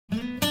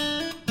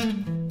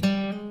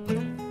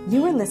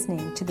You are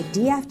listening to the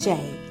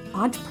DFJ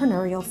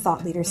Entrepreneurial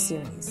Thought Leader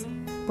Series,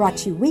 brought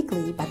to you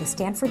weekly by the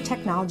Stanford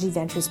Technology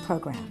Ventures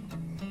Program.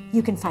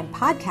 You can find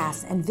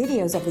podcasts and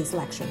videos of these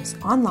lectures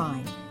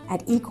online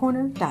at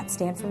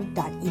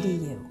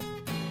ecorner.stanford.edu.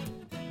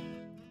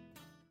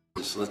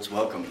 So let's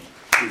welcome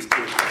these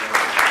two.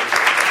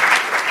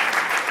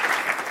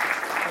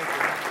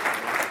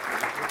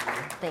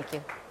 Thank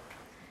you.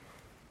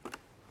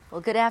 Well,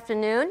 good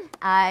afternoon.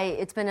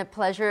 It's been a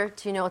pleasure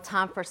to know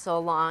Tom for so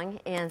long,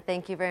 and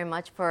thank you very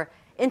much for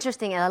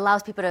interesting. It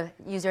allows people to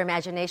use their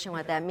imagination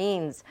what that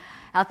means.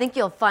 I think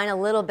you'll find a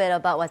little bit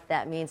about what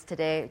that means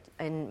today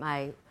in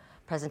my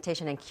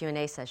presentation and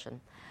Q&A session.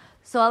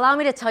 So allow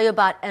me to tell you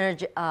about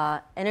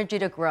Energy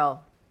to Grow.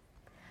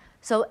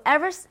 So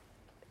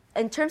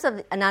in terms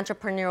of an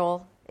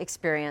entrepreneurial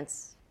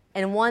experience,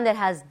 and one that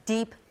has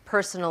deep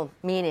personal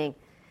meaning,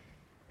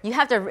 you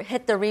have to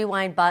hit the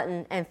rewind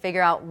button and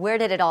figure out where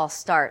did it all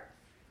start.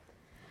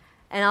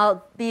 And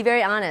I'll be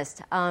very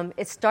honest,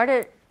 it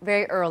started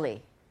very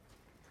early.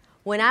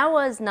 When I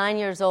was 9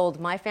 years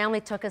old, my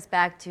family took us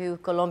back to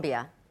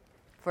Colombia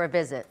for a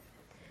visit.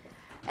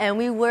 And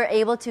we were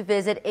able to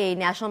visit a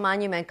national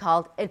monument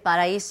called El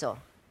Paraíso.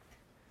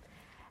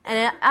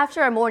 And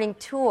after our morning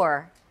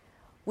tour,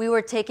 we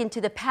were taken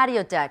to the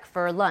patio deck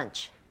for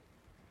lunch.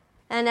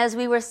 And as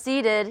we were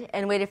seated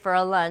and waited for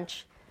our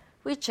lunch,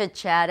 we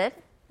chit-chatted.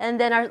 And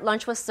then our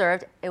lunch was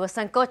served. It was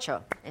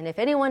sancocho. And if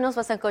anyone knows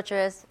what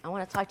sancocho is, I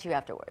want to talk to you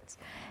afterwards.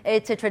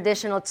 It's a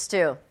traditional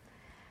stew.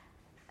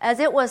 As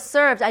it was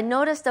served, I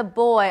noticed a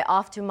boy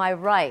off to my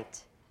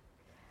right.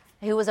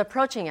 He was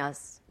approaching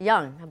us,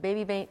 young, a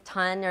baby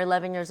 10 or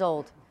 11 years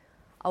old.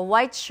 A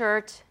white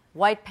shirt,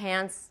 white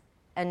pants,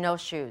 and no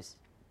shoes.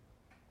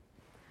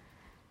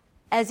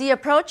 As he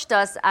approached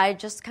us, I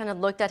just kind of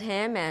looked at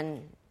him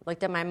and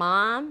looked at my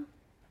mom.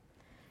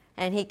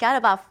 And he got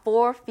about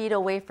 4 feet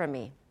away from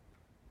me.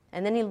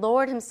 And then he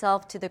lowered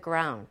himself to the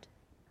ground.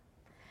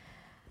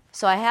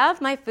 So I have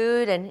my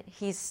food, and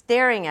he's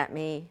staring at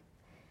me.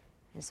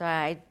 And so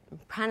I'm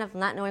kind of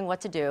not knowing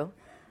what to do.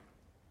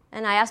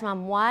 And I asked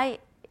Mom, why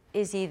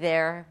is he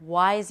there?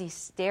 Why is he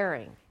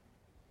staring?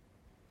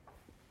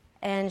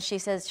 And she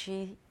says,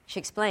 she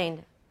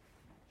explained,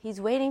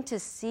 he's waiting to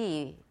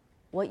see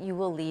what you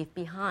will leave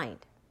behind.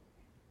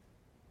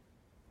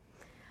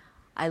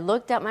 I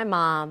looked at my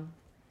mom.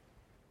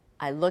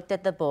 I looked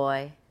at the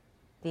boy,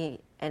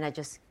 and I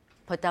just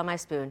put down my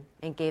spoon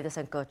and gave the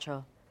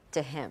sancocho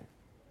to him.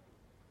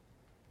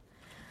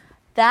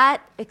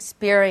 That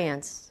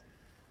experience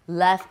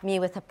left me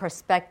with a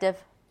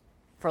perspective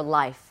for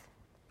life.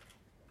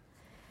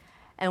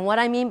 And what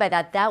I mean by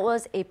that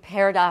was a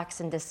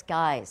paradox in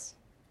disguise.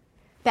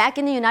 Back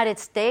in the United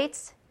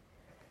States,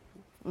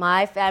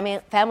 my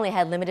family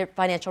had limited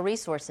financial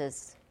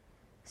resources.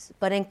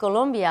 But in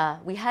Colombia,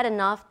 we had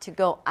enough to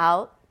go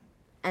out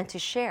and to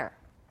share.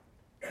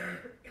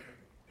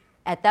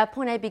 At that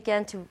point, I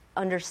began to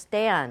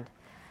understand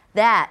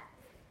that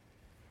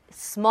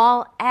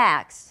small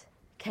acts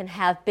can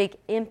have big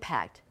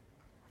impact,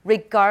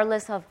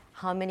 regardless of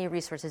how many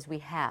resources we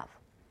have.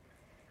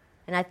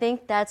 And I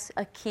think that's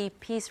a key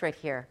piece right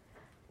here,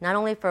 not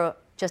only for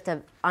just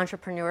an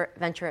entrepreneur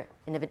venture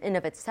in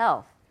of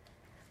itself,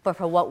 but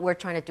for what we're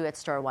trying to do at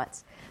Store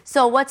Once.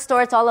 So what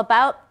Store It's all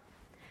about?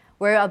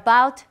 We're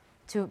about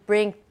to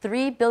bring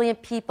 3 billion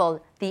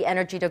people the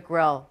energy to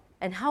grow.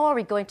 And how are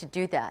we going to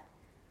do that?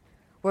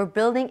 We're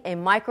building a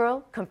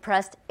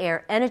micro-compressed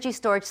air energy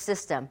storage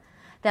system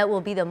that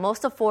will be the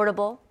most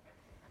affordable,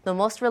 the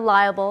most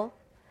reliable,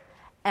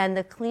 and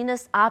the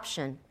cleanest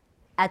option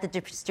at the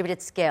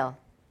distributed scale.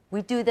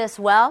 We do this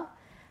well,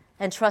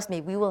 and trust me,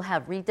 we will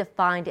have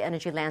redefined the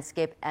energy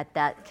landscape at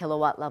that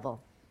kilowatt level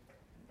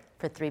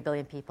for 3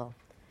 billion people.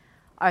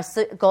 Our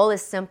goal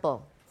is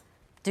simple.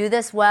 Do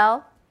this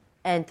well,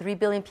 and 3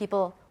 billion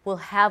people will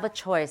have a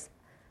choice,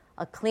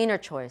 a cleaner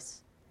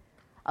choice,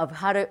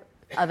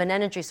 of an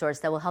energy source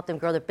that will help them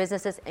grow their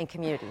businesses and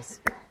communities.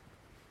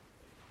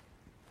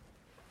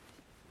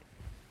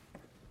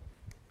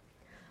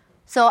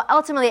 So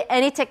ultimately,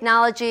 any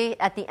technology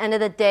at the end of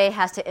the day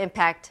has to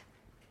impact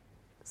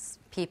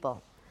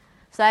people.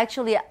 So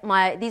actually,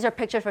 these are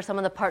pictures for some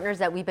of the partners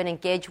that we've been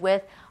engaged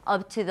with.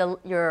 Up to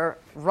your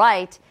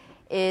right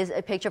is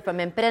a picture from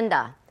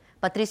Emprenda.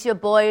 Patricio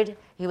Boyd,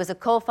 he was a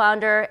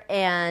co-founder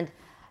and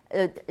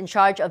in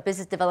charge of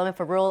business development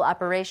for rural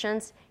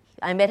operations.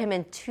 I met him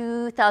in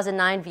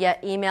 2009 via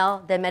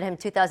email, then met him in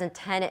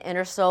 2010 at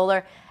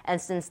Intersolar, and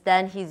since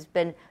then he's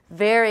been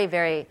very,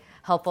 very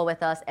helpful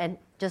with us and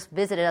just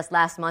visited us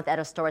last month at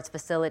a Store It's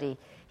facility.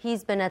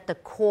 He's been at the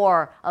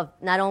core of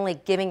not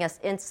only giving us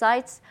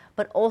insights,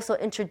 but also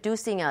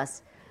introducing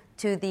us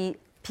to the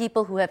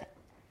people who have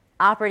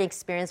operating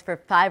experience for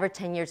 5 or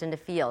 10 years in the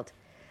field.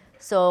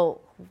 So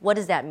what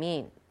does that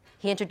mean?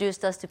 He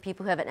introduced us to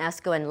people who have an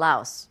ESCO in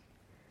Laos,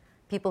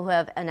 people who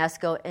have an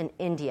ESCO in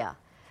India,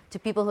 to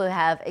people who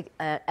have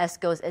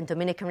ESCOs in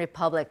Dominican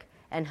Republic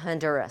and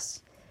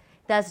Honduras.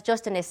 That's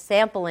just a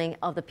sampling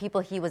of the people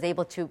he was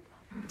able to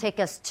take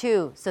us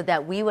to so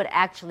that we would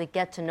actually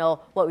get to know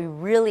what we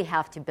really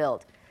have to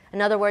build.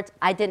 In other words,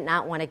 I did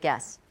not want to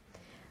guess.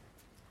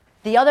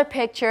 The other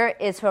picture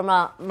is from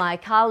my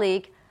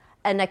colleague,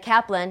 Anna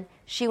Kaplan.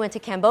 She went to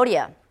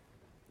Cambodia.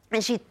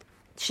 And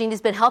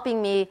she's been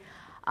helping me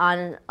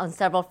on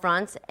several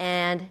fronts.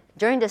 And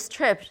during this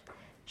trip,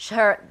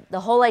 the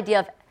whole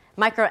idea of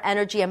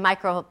microenergy and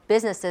micro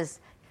businesses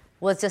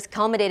was just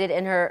culminated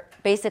in her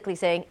basically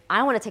saying,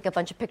 I want to take a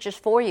bunch of pictures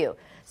for you.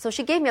 So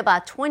she gave me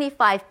about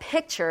 25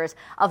 pictures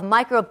of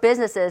micro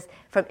businesses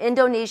from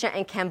Indonesia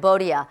and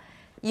Cambodia.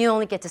 You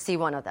only get to see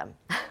one of them.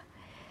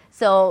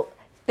 So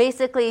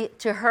basically,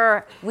 to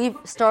her,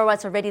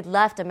 StoreWhat's already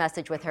left a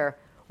message with her.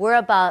 We're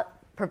about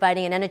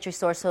providing an energy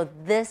source, so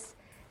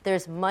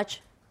there's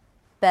much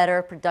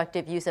better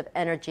productive use of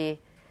energy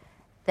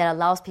that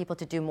allows people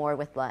to do more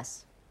with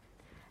less.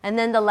 And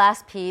then the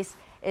last piece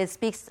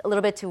speaks a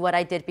little bit to what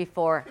I did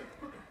before.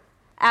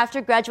 After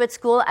graduate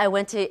school, I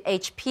went to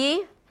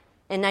HP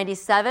in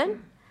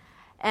 '97,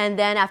 and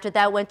then after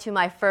that went to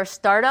my first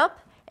startup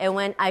and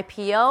went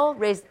IPO,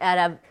 raised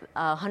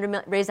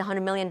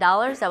 $100 million.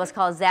 That was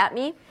called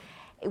ZapMe.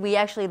 We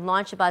actually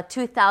launched about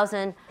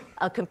 2,000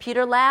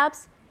 computer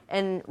labs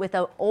and with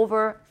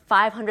over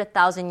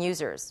 500,000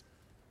 users.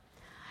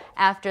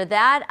 After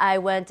that,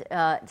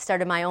 I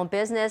started my own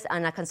business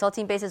on a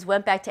consulting basis,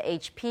 went back to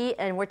HP,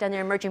 and worked on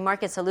their emerging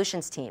market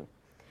solutions team.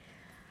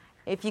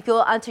 If you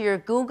go onto your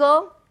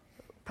Google,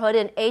 put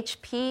in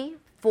HP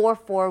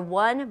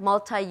 441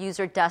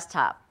 multi-user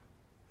desktop.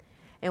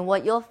 And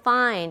what you'll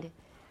find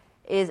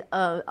is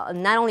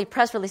not only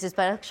press releases,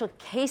 but actual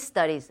case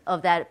studies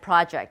of that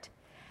project.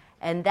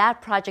 And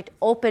that project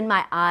opened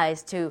my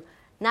eyes to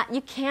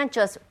you can't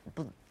just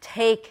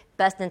take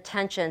best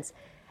intentions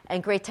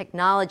and great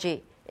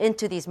technology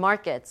into these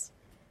markets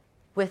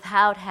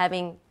without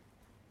having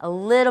a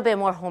little bit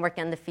more homework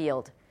in the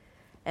field.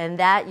 And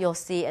that you'll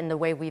see in the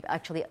way we've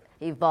actually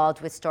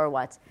evolved with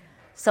StoreWhat's.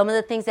 Some of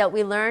the things that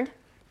we learned: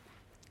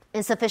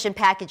 insufficient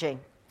packaging.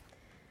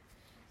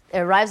 It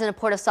arrives in a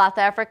port of South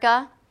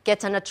Africa,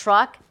 gets on a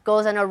truck,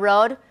 goes on a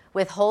road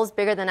with holes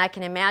bigger than I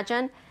can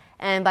imagine,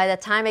 and by the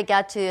time it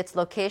got to its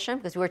location,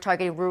 because we were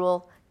targeting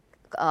rural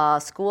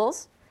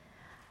schools,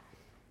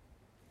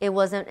 it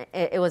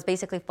was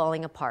basically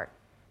falling apart.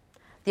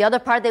 The other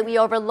part that we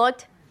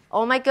overlooked,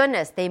 oh my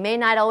goodness, they may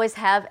not always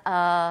have,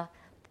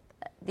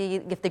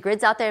 if the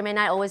grid's out there, it may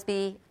not always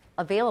be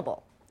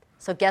available.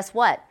 So guess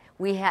what?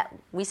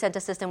 We sent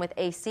a system with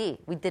AC.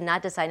 We did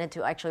not decide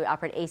to actually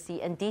operate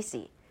AC and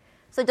DC.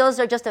 So those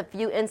are just a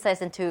few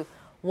insights into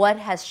what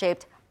has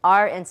shaped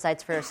our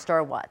insights for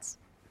StoreWhat's.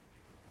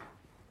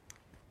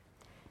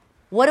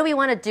 What do we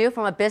want to do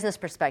from a business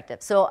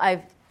perspective? So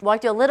I've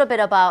walked you a little bit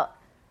about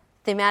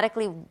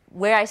thematically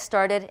where I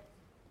started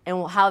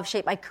and how I've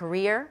shaped my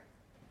career,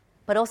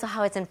 but also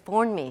how it's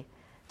informed me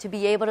to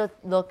be able to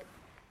look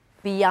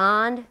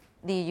beyond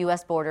the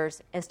U.S.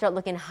 borders and start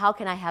looking how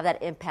can I have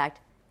that impact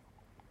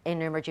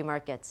in emerging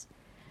markets.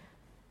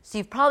 So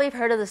you've probably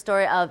heard of the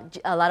story of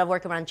a lot of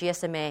work around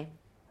GSMA,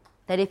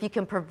 that if you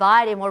can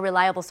provide a more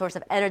reliable source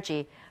of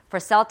energy for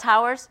cell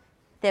towers,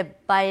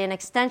 that by an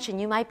extension,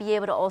 you might be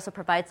able to also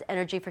provide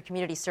energy for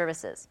community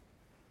services.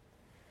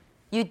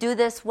 You do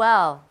this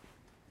well.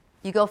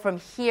 You go from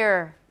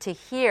here to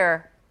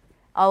here,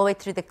 all the way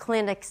through the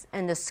clinics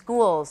and the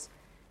schools.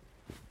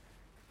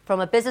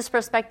 From a business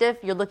perspective,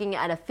 you're looking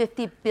at a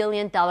 $50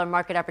 billion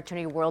market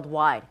opportunity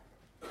worldwide.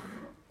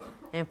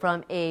 And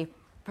from a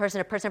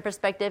person-to-person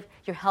perspective,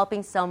 you're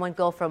helping someone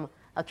go from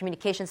a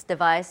communications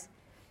device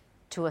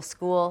to a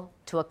school,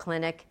 to a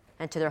clinic,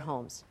 and to their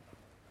homes.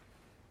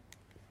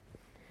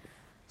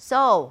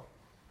 So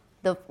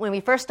when we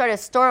first started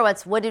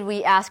StoreWhat's, what did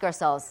we ask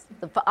ourselves?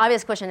 The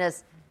obvious question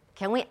is,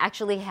 can we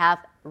actually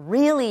have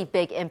really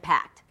big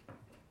impact?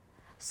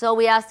 So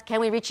we asked, can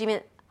we reach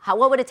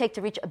what would it take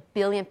to reach 1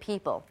 billion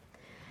people?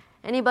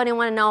 Anybody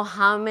want to know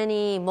how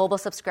many mobile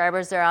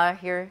subscribers there are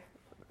here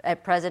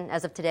at present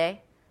as of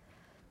today?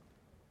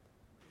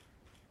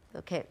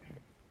 Okay.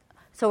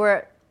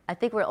 So I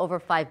think we're over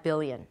 5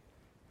 billion.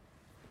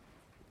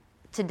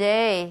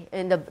 Today,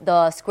 and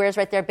the squares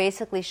right there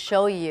basically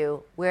show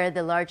you where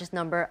the largest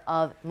number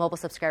of mobile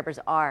subscribers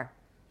are.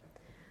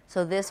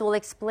 So this will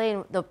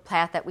explain the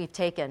path that we've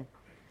taken.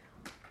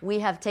 We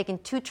have taken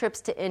 2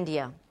 trips to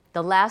India.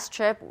 The last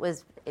trip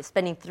was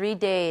spending 3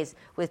 days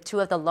with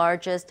 2 of the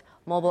largest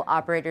mobile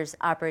operators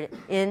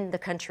in the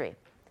country.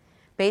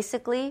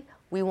 Basically,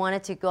 we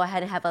wanted to go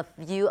ahead and have a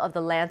view of the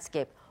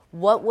landscape.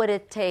 What would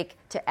it take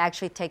to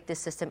actually take this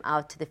system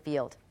out to the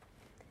field?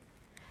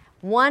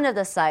 One of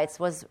the sites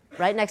was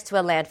right next to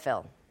a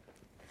landfill.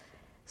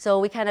 So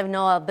we kind of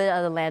know a bit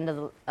of the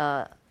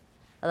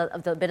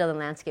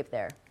landscape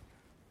there.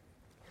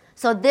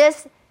 So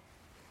the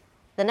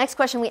next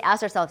question we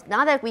asked ourselves,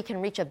 now that we can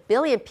reach 1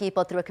 billion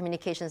people through a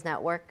communications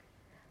network,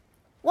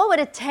 what would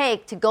it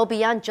take to go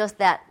beyond just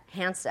that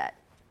handset?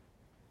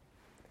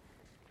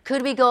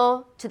 Could we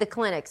go to the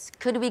clinics?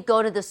 Could we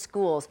go to the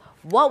schools?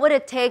 What would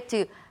it take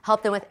to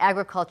help them with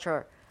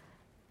agriculture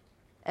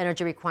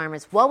energy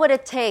requirements? What would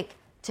it take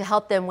to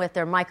help them with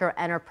their micro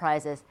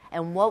enterprises?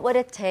 And what would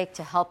it take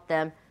to help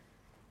them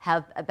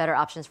have better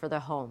options for their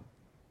home.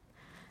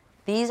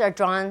 These are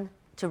drawn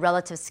to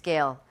relative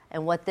scale,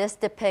 and what this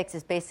depicts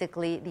is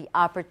basically the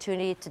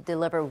opportunity to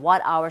deliver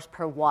watt hours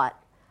per watt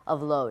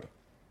of load.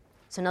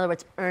 So in other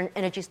words, earn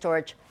energy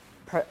storage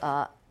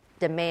per,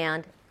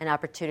 demand and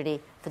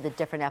opportunity for the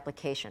different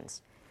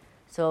applications.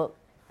 So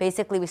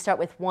basically we start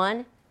with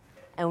one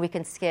and we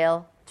can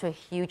scale to a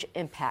huge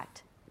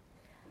impact.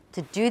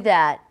 To do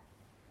that,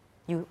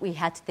 we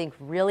had to think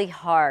really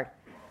hard,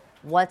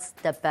 what's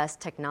the best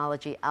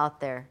technology out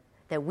there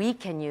that we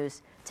can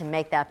use to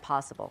make that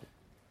possible?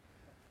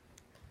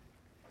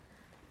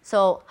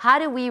 So how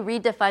do we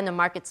redefine the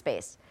market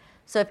space?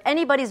 So if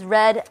anybody's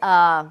read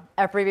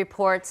EPRI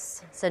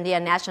reports,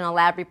 Sandia National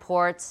Lab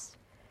reports,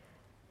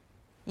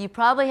 you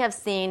probably have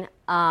seen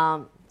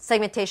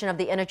segmentation of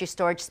the energy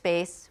storage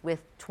space with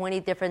 20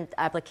 different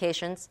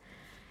applications.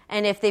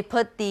 And if they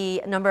put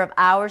the number of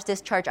hours,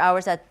 discharge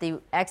hours at the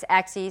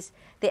x-axis,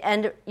 they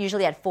end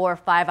usually at 4 or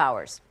 5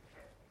 hours.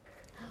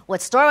 What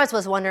StoreWatch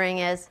was wondering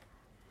is,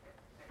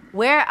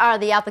 where are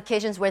the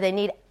applications where they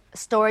need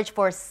storage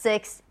for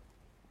 6,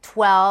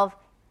 12,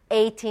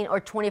 18, or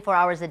 24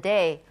 hours a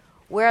day?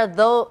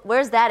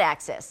 Where's that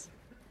axis?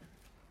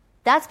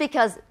 That's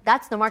because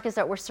that's the markets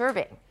that we're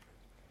serving.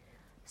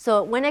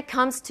 So when it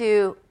comes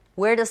to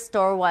where does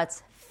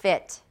StoreWatch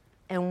fit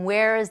and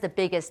where is the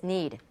biggest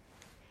need,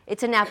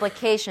 it's in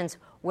applications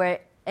where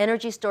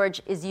energy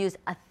storage is used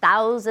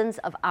thousands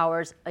of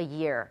hours a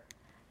year,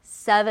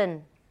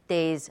 7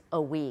 days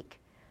a week,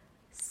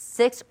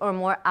 6 or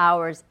more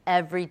hours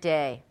every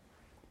day.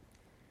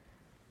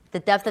 The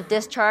depth of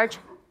discharge,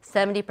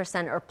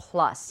 70% or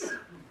plus.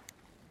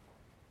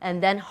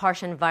 And then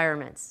harsh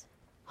environments,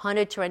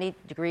 120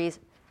 degrees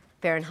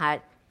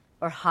Fahrenheit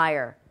or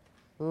higher,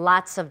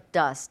 lots of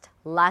dust,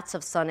 lots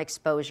of sun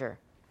exposure.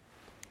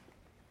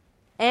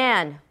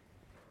 And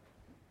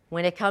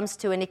when it comes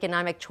to an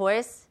economic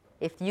choice,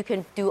 if you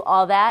can do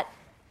all that,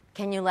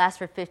 can you last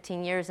for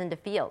 15 years in the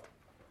field?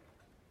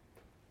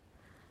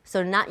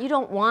 So you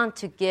don't want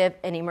to give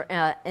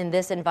in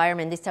this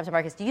environment, these types of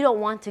markets, you don't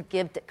want to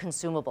give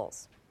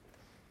consumables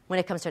when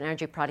it comes to an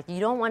energy product. You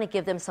don't want to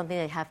give them something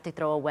they have to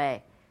throw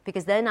away,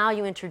 because then now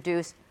you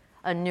introduce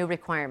a new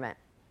requirement.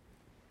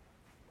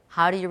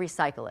 How do you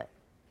recycle it?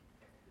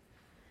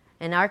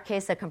 In our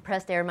case, a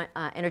compressed air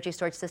energy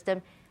storage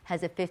system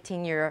has a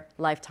 15-year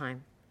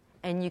lifetime.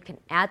 And you can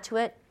add to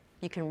it,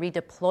 you can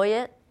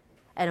redeploy it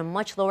at a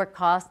much lower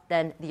cost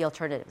than the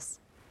alternatives.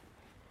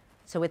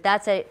 So with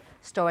that said,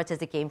 StoreWatch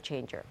is a game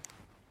changer.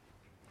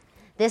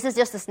 This is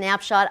just a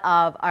snapshot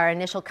of our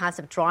initial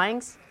concept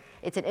drawings.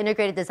 It's an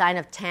integrated design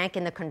of tank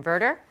and the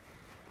converter.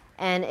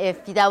 And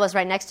if that was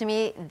right next to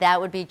me, that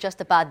would be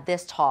just about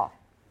this tall.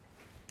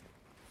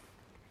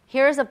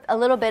 Here's a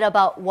little bit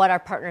about what our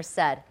partners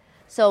said.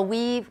 So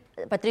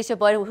Patricio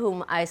Boyd,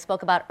 whom I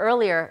spoke about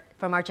earlier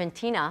from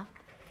Argentina,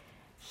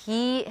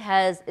 he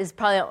is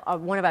probably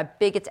one of our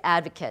biggest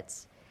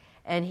advocates.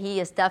 And he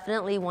is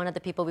definitely one of the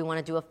people we want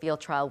to do a field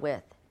trial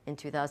with in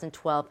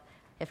 2012,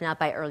 if not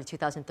by early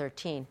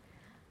 2013.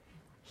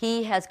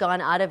 He has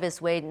gone out of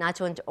his way not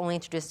to only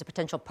introduce the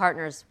potential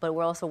partners, but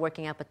we're also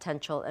working on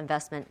potential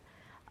investment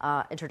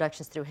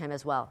introductions through him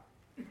as well.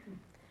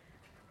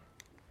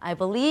 I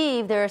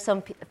believe there are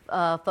some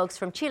folks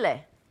from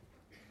Chile.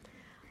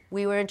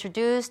 We were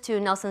introduced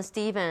to Nelson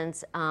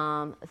Stevens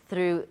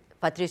through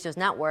Patricio's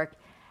network,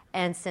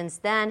 and since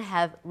then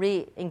have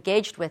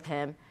re-engaged with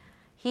him.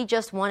 He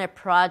just won a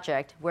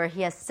project where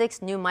he has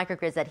 6 new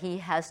microgrids that he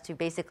has to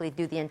basically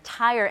do the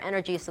entire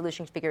energy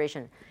solution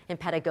configuration in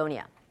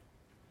Patagonia.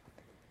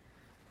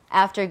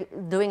 After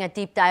doing a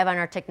deep dive on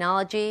our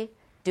technology,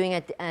 doing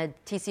a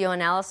TCO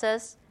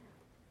analysis,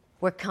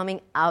 we're coming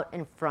out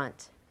in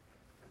front.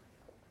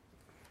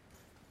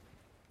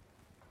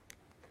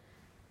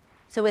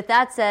 So with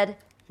that said,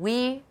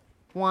 we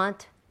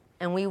want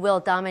and we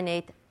will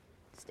dominate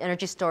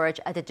energy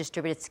storage at the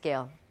distributed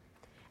scale.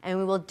 And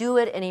we will do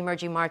it in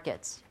emerging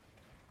markets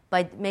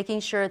by making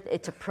sure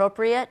it's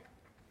appropriate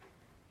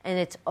and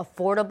it's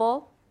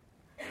affordable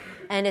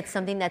and it's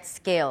something that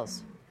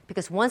scales.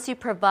 Because once you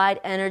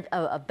provide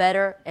a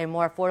better and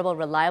more affordable,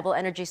 reliable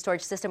energy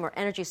storage system or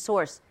energy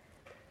source,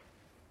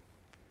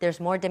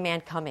 there's more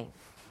demand coming.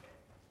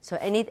 So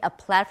a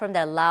platform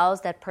that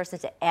allows that person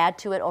to add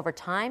to it over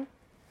time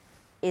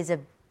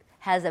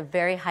has a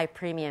very high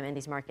premium in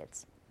these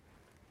markets.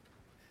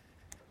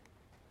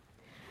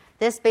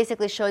 This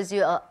basically shows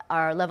you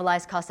our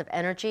levelized cost of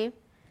energy.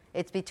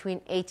 It's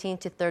between 18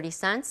 to 30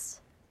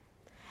 cents.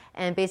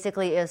 And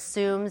basically it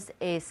assumes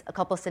a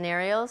couple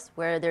scenarios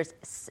where there's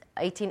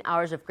 18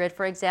 hours of grid,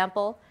 for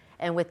example,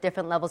 and with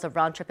different levels of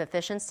round-trip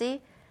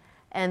efficiency.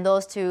 And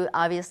those two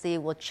obviously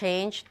will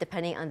change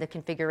depending on the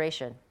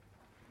configuration.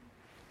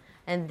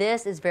 And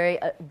this is very,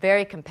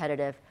 very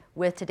competitive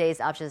with today's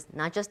options,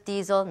 not just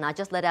diesel, not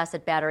just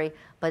lead-acid battery,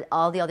 but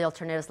all the other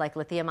alternatives like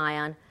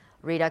lithium-ion,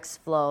 redox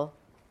flow,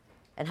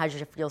 and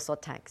hydrogen fuel cell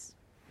tanks.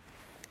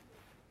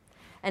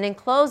 And in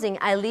closing,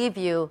 I leave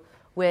you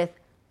with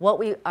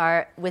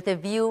with a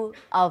view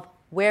of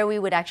where we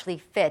would actually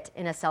fit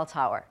in a cell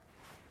tower.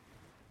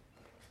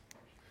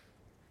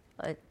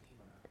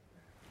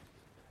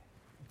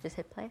 Just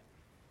hit play.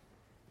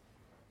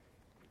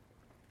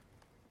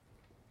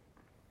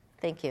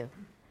 Thank you.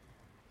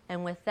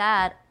 And with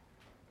that,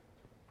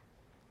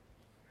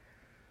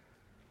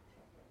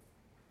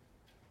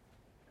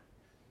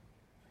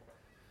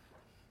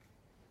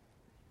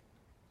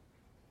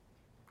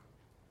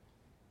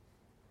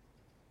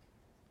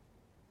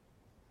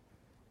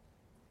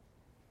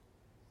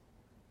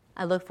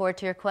 I look forward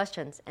to your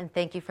questions, and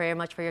thank you very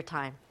much for your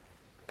time.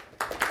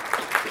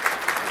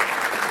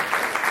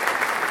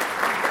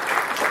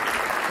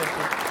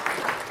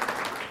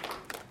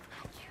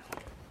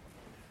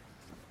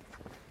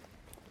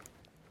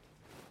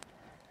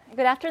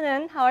 Good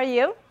afternoon. How are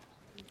you?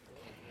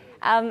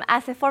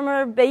 As a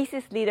former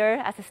BASIS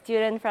leader, as a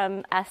student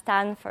from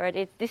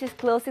Stanford, this is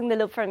closing the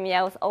loop for me.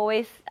 I was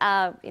always,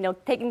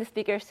 taking the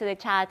speakers to the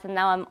chats, and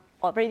now I'm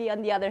already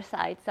on the other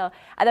side. So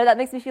either that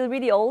makes me feel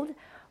really old,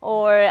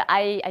 or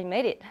I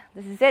made it.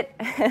 This is it.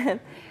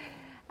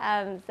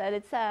 So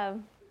let's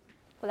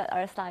pull out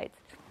our slides.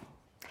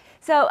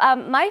 So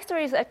my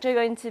story is actually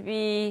going to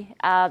be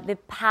the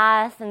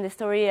past and the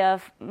story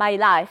of my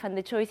life and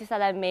the choices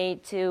that I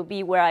made to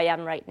be where I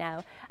am right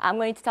now. I'm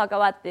going to talk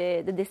about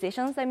the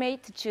decisions I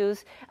made to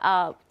choose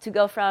to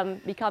go from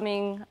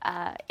becoming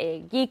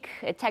a geek,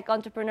 a tech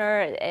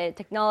entrepreneur, a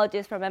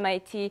technologist from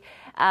MIT,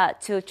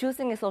 to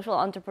choosing a social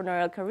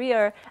entrepreneurial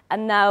career,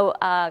 and now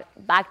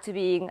back to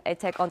being a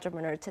tech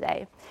entrepreneur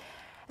today.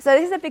 So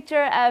this is a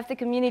picture of the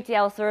community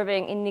I was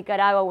serving in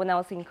Nicaragua when I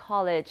was in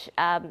college.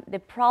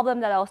 The problem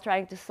that I was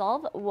trying to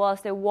solve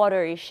was the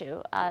water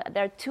issue.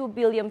 There are 2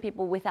 billion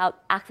people without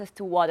access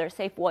to water,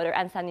 safe water,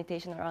 and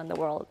sanitation around the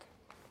world.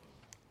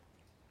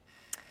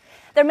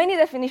 There are many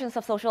definitions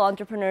of social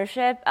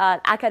entrepreneurship.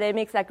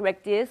 Academics like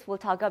Greg Diss will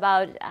talk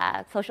about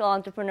social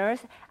entrepreneurs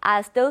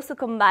as those who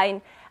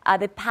combine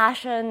the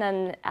passion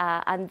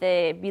and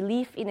the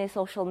belief in a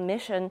social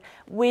mission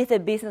with a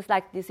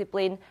business-like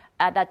discipline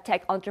that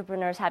tech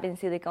entrepreneurs have in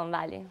Silicon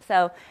Valley.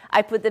 So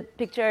I put the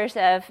pictures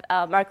of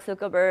Mark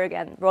Zuckerberg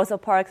and Rosa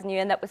Parks, and you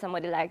end up with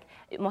somebody like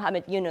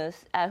Muhammad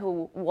Yunus,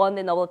 who won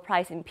the Nobel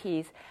Prize in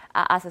Peace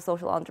as a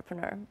social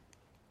entrepreneur.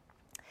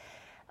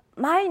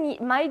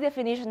 My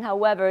definition,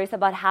 however, is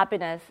about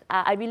happiness.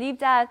 I believe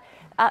that,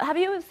 have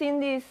you seen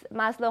this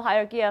Maslow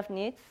hierarchy of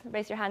needs?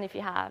 Raise your hand if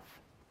you have.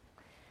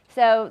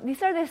 So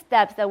these are the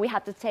steps that we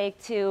have to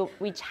take to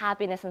reach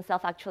happiness and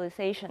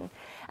self-actualization.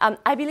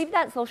 I believe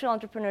that social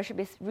entrepreneurship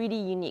is really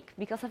unique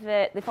because of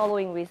the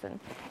following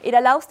reason. It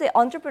allows the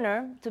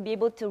entrepreneur to be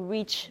able to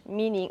reach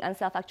meaning and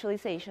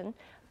self-actualization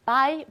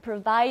by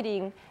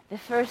providing the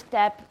first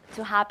step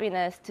to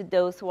happiness to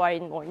those who are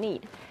in more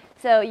need.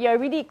 So you're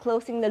really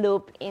closing the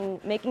loop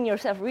in making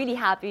yourself really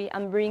happy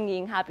and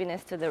bringing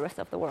happiness to the rest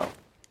of the world.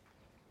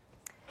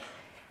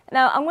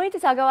 Now, I'm going to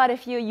talk about a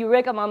few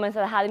eureka moments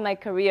that I had in my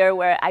career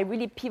where I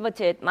really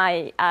pivoted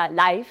my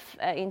life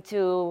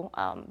into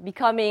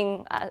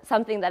becoming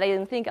something that I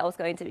didn't think I was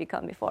going to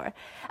become before.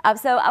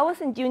 So I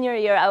was in junior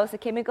year. I was a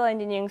chemical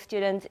engineering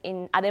student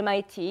at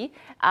MIT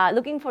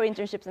looking for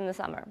internships in the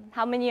summer.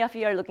 How many of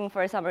you are looking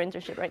for a summer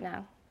internship right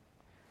now?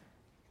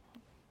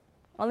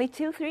 Only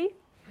 2, 3?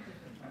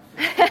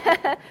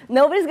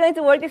 Nobody's going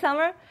to work this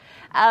summer?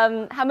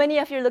 How many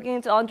of you are looking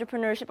into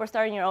entrepreneurship or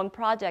starting your own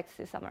projects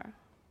this summer?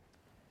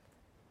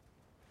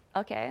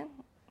 Okay.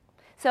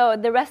 So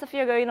the rest of you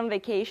are going on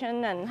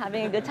vacation and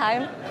having a good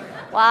time?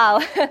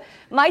 Wow.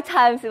 My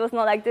times, it was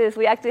not like this.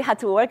 We actually had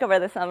to work over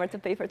the summer to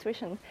pay for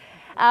tuition.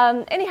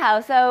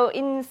 Anyhow, so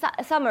in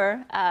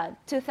summer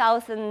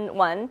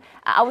 2001,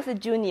 I was a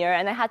junior,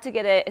 and I had to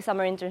get a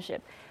summer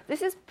internship.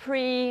 This is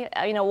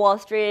pre-Wall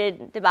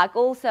Street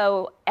debacle,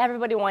 so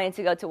everybody wanted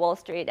to go to Wall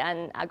Street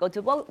and go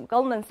to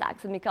Goldman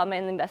Sachs and become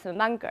an investment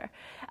banker.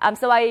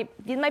 So I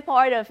did my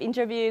part of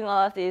interviewing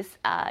all of these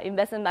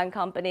investment bank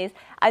companies.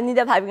 I ended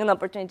up having an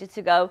opportunity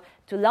to go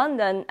to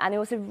London, and it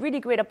was a really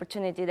great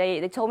opportunity.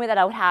 They told me that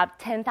I would have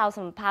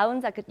 10,000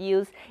 pounds I could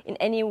use in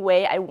any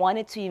way I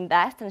wanted to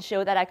invest and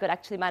show that I could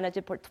actually manage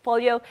a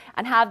portfolio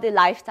and have the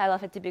lifestyle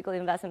of a typical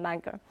investment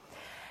banker.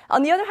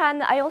 On the other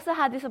hand, I also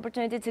had this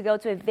opportunity to go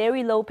to a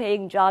very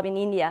low-paying job in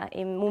India,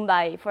 in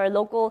Mumbai, for a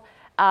local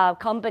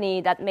company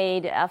that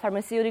made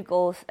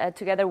pharmaceuticals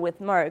together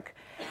with Merck.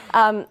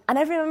 And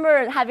I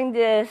remember having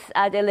this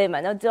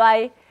dilemma. Now, do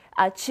I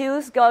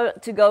choose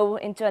to go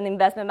into an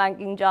investment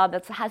banking job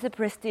that has the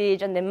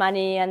prestige and the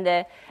money and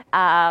the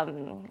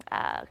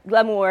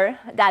glamour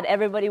that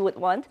everybody would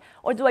want?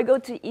 Or do I go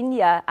to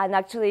India and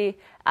actually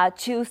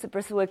choose to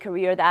pursue a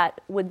career that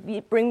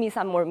would bring me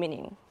some more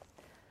meaning?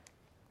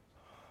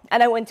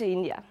 And I went to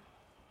India.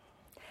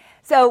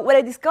 So what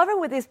I discovered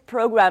with this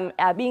program,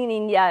 being in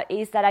India,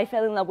 is that I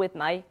fell in love with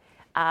my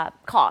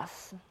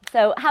cause.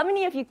 So how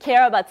many of you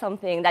care about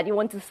something that you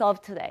want to solve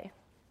today?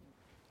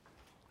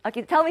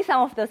 Okay, tell me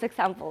some of those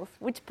examples.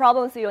 Which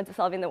problems do you want to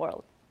solve in the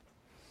world?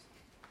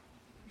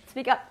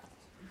 Speak up.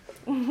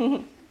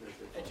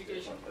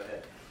 Education. Go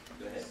ahead.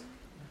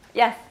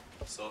 Yes.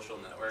 social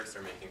networks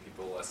are making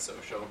people less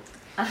social.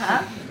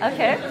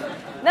 Okay.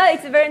 No,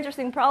 it's a very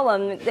interesting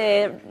problem.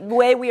 The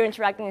way we are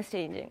interacting is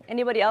changing.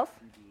 Anybody else?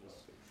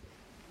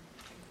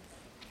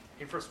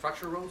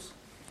 Infrastructure roles?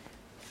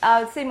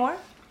 Say more.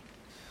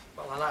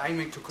 Well, I'm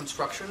into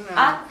construction,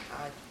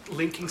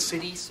 linking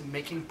cities,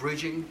 making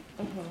bridging,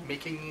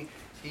 making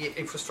the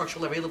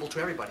infrastructure available to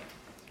everybody.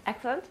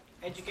 Excellent.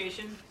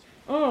 Education.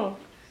 A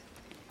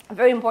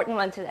very important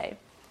one today.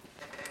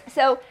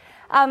 So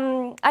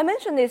I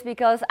mentioned this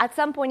because at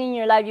some point in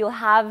your life you'll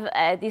have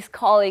this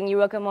calling,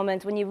 eureka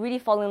moment, when you really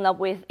fall in love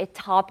with a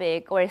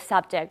topic or a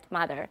subject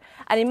matter.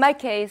 And in my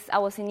case, I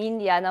was in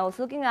India and I was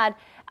looking at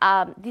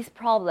this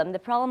problem, the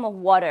problem of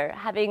water,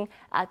 having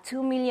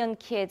 2 million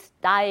kids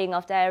dying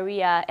of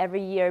diarrhea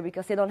every year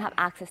because they don't have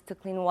access to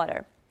clean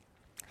water.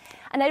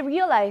 And I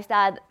realized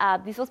that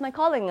this was my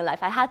calling in life.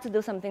 I had to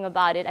do something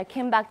about it. I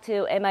came back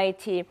to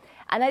MIT,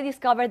 and I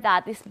discovered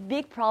that these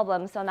big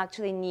problems don't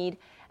actually need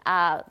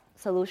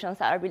solutions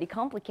that are really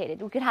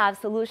complicated. We could have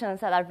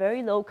solutions that are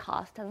very low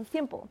cost and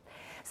simple.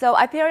 So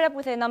I paired up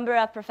with a number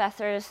of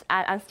professors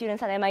and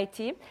students at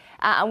MIT,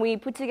 and we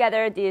put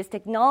together this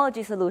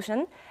technology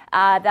solution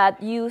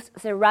that used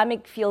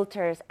ceramic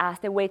filters as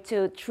the way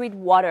to treat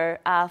water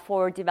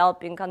for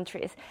developing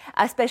countries,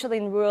 especially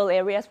in rural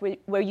areas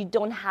where you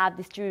don't have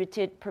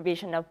distributed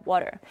provision of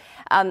water.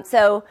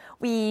 So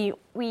we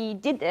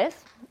did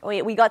this.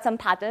 We got some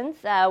patents.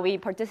 We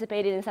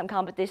participated in some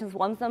competitions,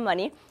 won some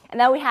money. And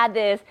now we had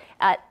this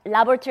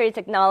laboratory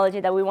technology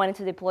that we wanted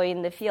to deploy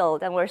in the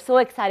field. And we're so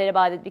excited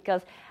about it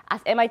because as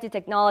MIT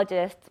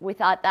technologists, we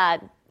thought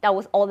that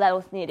was all that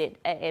was needed,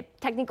 a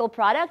technical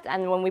product.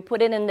 And when we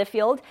put it in the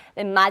field,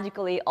 then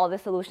magically all the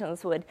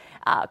solutions would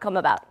come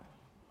about.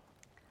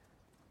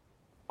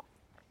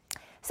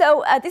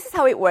 So this is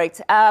how it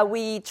worked.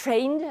 We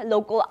trained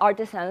local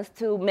artisans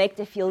to make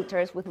the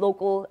filters with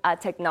local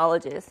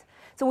technologies.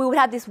 So we would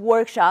have these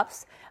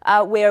workshops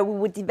where we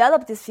would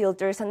develop these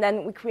filters, and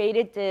then we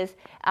created these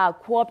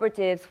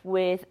cooperatives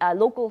with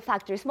local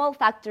factories, small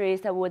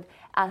factories that would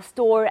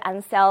store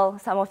and sell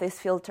some of these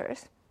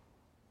filters.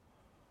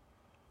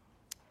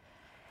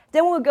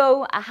 Then we'll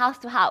go house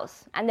to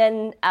house and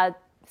then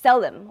sell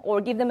them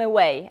or give them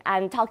away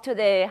and talk to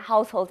the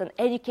households and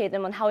educate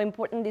them on how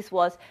important this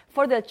was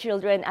for their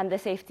children and the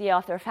safety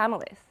of their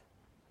families.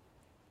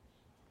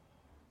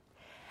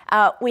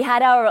 We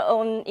had our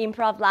own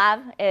improv lab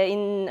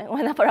in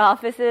one of our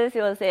offices.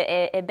 It was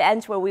a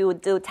bench where we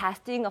would do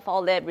testing of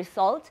all the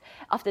results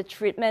of the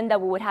treatment that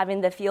we would have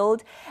in the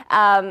field.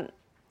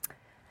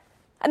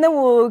 And then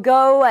we'll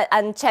go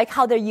and check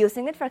how they're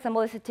using it. For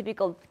example, it's a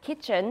typical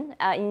kitchen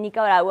in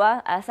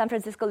Nicaragua. San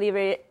Francisco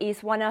Libre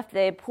is one of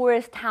the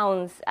poorest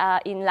towns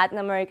in Latin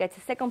America. It's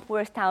the second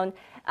poorest town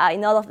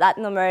in all of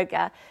Latin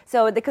America.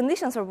 So the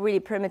conditions are really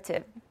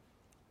primitive.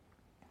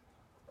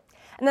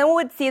 And then we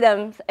would see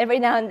them every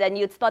now and then.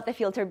 You'd spot the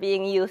filter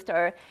being used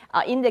or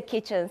in the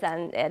kitchens,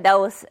 and that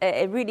was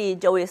a really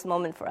joyous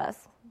moment for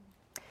us.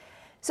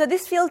 So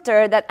this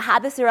filter that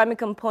had the ceramic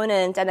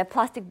component and a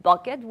plastic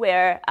bucket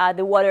where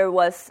the water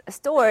was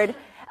stored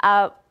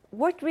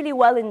worked really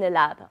well in the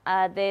lab.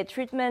 The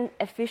treatment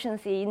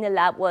efficiency in the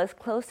lab was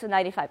close to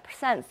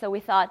 95%. So we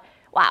thought,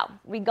 wow,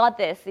 we got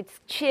this. It's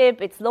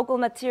cheap, it's local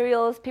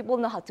materials, people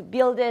know how to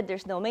build it,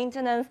 there's no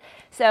maintenance.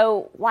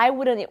 So why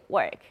wouldn't it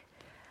work?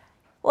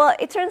 Well,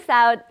 it turns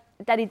out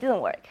that it didn't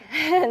work.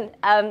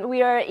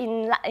 We are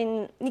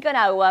in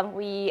Nicaragua.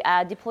 We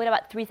deployed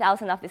about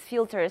 3,000 of these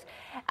filters,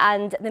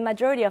 and the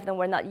majority of them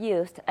were not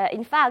used.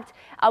 In fact,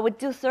 I would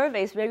do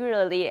surveys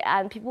regularly,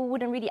 and people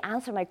wouldn't really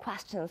answer my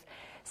questions.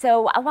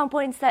 So at one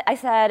point, I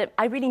said,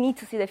 I really need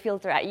to see the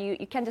filter.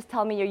 You can't just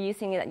tell me you're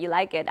using it and you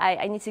like it.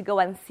 I need to go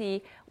and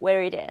see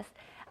where it is.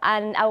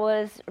 And I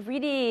was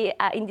really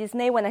in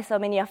dismay when I saw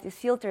many of these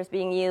filters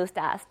being used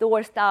as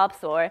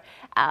doorstops or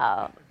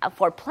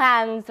for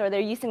plants, or they're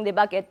using the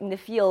bucket in the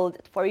field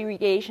for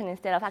irrigation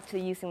instead of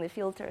actually using the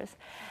filters.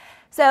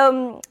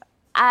 So,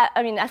 as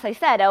I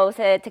said, I was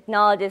a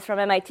technologist from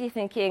MIT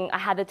thinking I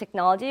had the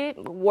technology, it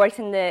works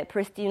in the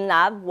pristine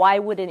lab, why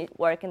wouldn't it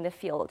work in the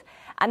field?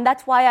 And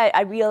that's why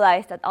I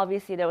realized that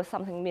obviously there was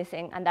something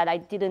missing and that I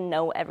didn't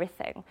know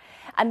everything.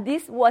 And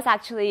this was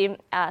actually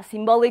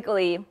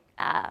symbolically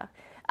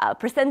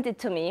presented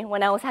to me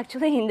when I was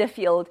actually in the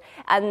field.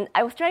 And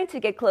I was trying to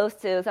get close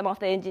to some of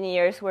the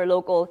engineers who are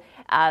local,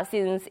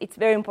 since it's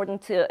very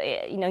important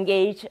to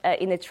engage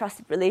in a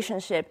trusted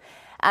relationship.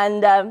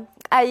 And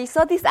I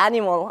saw this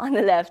animal on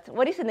the left.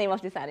 What is the name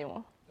of this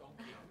animal?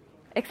 Donkey.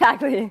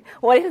 Exactly.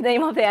 What is the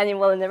name of the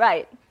animal on the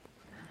right?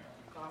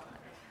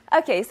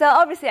 Okay, so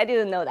obviously I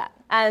didn't know that.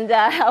 And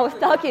I was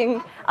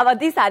talking about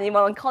this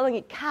animal and calling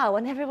it cow,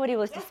 and everybody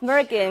was just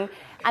smirking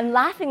and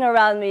laughing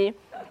around me.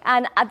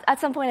 And at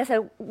some point I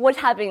said, what's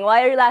happening?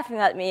 Why are you laughing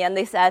at me? And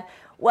they said,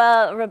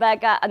 well,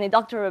 Rebecca,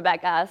 Dr.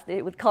 Rebecca, as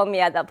they would call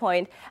me at that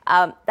point,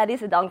 that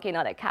is a donkey,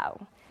 not a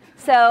cow.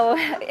 So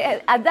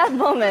at that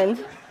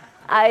moment,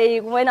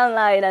 I went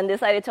online and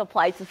decided to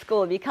apply to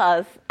school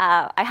because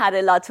I had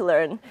a lot to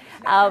learn.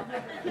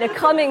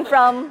 Coming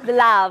from the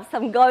labs,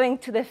 I'm going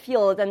to the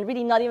field and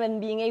really not even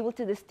being able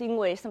to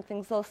distinguish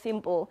something so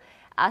simple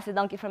as a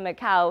donkey from a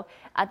cow.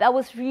 That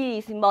was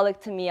really symbolic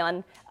to me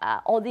on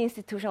all the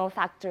institutional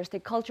factors, the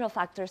cultural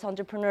factors,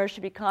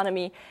 entrepreneurship,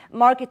 economy,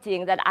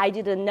 marketing that I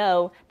didn't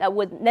know that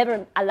would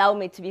never allow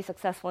me to be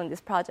successful in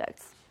these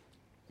projects.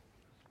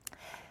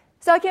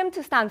 So I came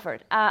to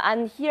Stanford,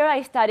 and here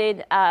I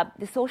studied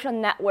the social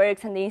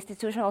networks and the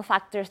institutional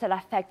factors that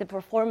affect the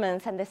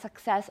performance and the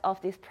success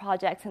of these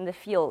projects in the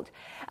field.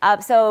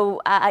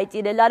 So I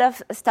did a lot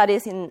of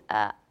studies in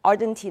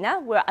Argentina,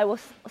 where I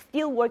was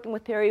still working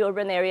with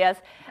peri-urban areas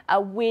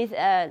with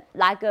a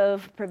lack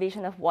of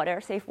provision of water,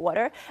 safe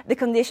water. The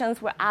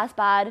conditions were as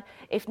bad,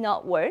 if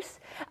not worse.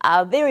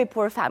 Very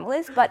poor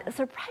families, but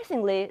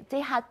surprisingly,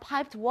 they had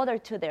piped water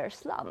to their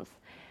slums.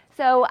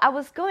 So I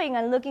was going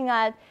and looking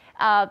at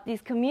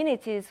these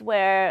communities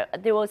where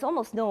there was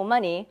almost no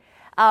money,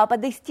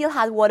 but they still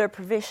had water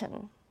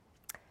provision.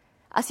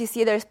 As you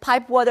see, there's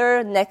piped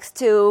water next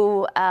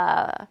to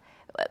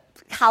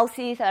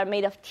houses that are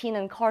made of tin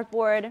and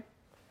cardboard.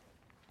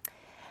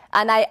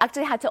 And I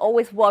actually had to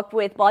always walk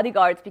with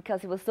bodyguards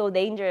because it was so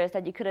dangerous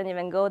that you couldn't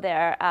even go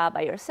there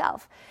by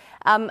yourself.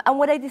 And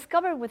what I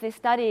discovered with this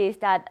study is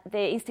that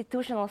the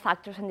institutional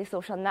factors and the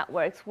social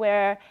networks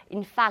were,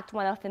 in fact,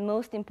 one of the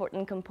most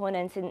important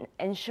components in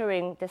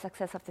ensuring the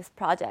success of these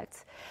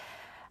projects.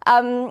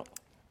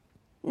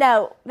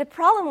 Now, the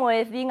problem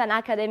with being an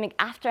academic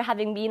after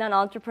having been an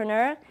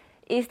entrepreneur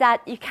is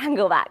that you can't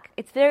go back.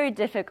 It's very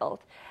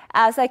difficult.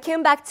 So I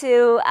came back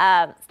to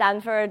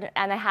Stanford,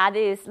 and I had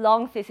this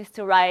long thesis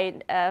to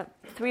write,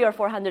 300 or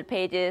 400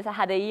 pages. I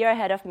had a year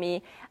ahead of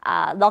me,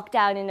 locked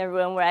down in a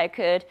room where I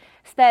could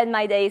spend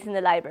my days in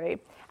the library.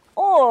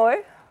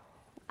 Or,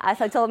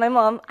 as I told my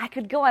mom, I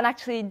could go and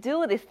actually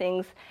do these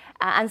things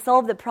and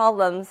solve the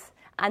problems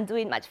and do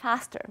it much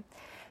faster.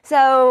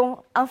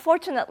 So,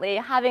 unfortunately,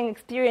 having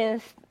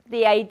experienced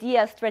the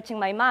idea stretching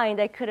my mind,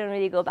 I couldn't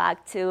really go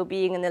back to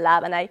being in the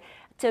lab, and I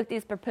took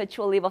this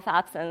perpetual leave of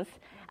absence.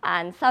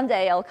 And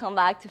someday I'll come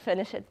back to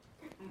finish it.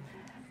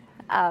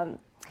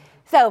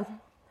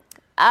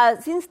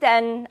 Since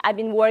then, I've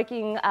been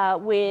working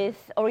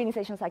with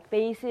organizations like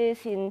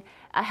BASIS in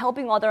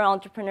helping other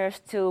entrepreneurs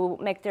to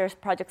make their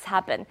projects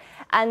happen.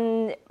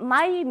 And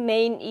my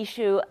main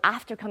issue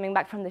after coming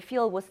back from the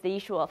field was the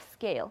issue of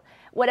scale.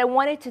 What I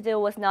wanted to do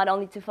was not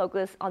only to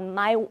focus on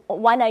my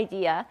one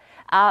idea,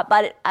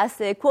 but as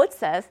the quote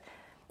says,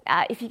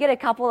 if you get a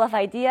couple of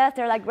ideas,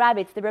 they're like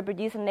rabbits. They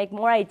reproduce and make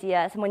more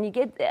ideas. And when you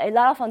get a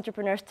lot of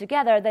entrepreneurs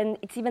together, then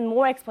it's even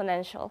more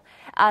exponential.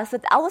 So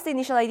that was the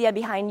initial idea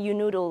behind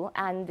UNoodle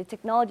and the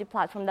technology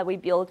platform that we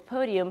built,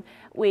 Podium,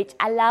 which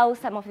allows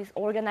some of these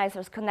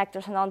organizers,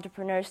 connectors, and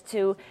entrepreneurs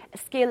to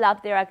scale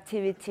up their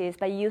activities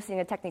by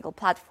using a technical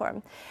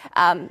platform.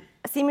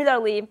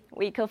 Similarly,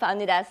 we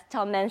co-founded, as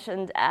Tom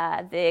mentioned,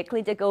 the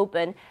CleanTech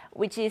Open,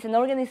 which is an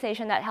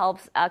organization that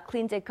helps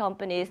cleantech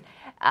companies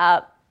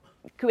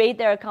create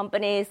their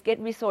companies, get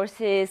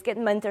resources, get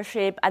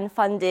mentorship and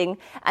funding.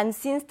 And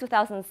since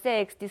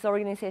 2006, this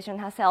organization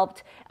has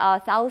helped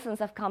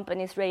thousands of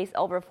companies raise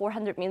over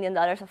 $400 million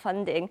of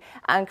funding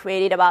and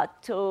created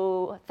about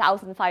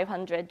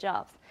 2,500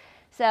 jobs.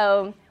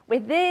 So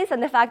with this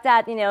and the fact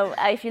that,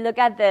 if you look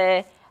at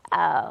the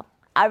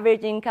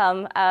average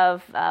income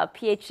of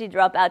PhD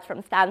dropouts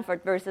from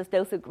Stanford versus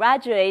those who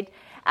graduate,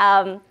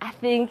 I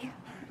think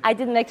I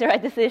didn't make the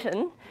right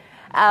decision.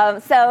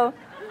 So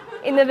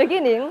in the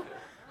beginning,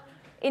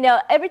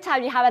 every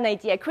time you have an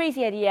idea, a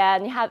crazy idea,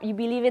 and you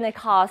believe in a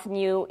cause and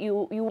you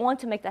want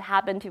to make that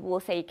happen, people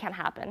will say it can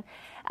happen.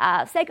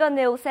 Second,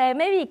 they will say,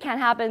 maybe it can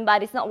happen,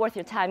 but it's not worth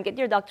your time. Get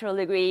your doctoral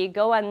degree,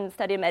 go and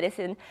study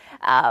medicine,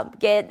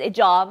 get a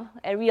job,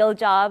 a real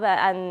job,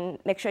 and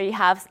make sure you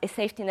have a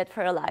safety net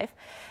for your life.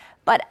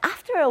 But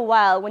after a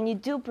while, when you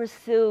do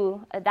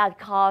pursue that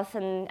cause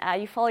and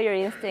you follow your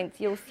instincts,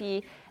 you'll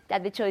see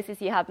that the choices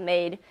you have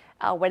made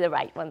were the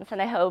right ones.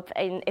 And I hope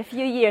in a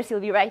few years you'll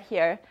be right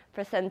here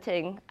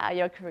presenting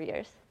your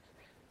careers.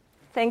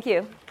 Thank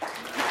you.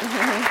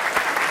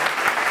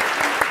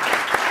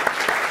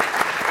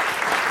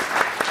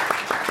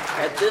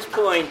 At this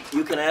point,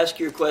 you can ask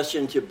your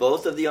question to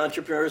both of the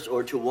entrepreneurs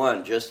or to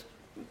one. Just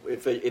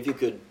if you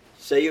could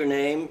say your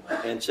name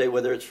and say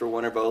whether it's for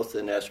one or both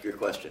and ask your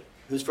question.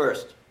 Who's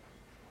first?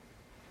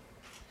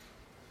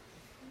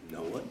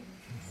 No one?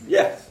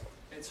 Yes.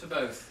 It's for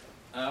both.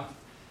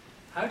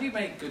 How do you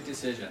make good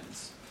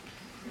decisions?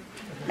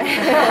 Let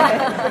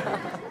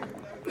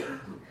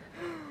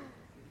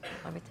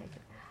me take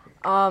it.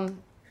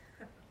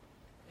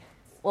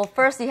 Well,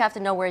 first you have to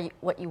know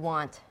what you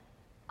want.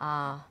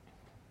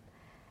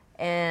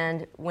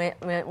 And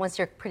once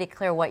you're pretty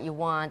clear what you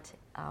want,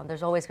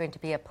 there's always going to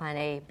be a plan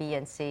A, B,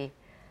 and C.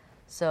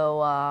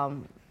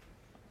 So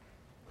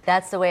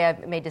that's the way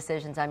I've made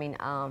decisions. I mean,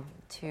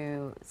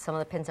 to some of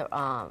the pins,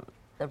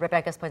 the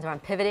Rebecca's points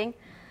around pivoting.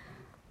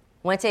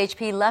 Went to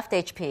HP, left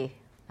HP.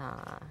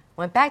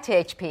 Went back to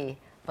HP,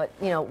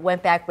 but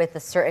went back with a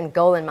certain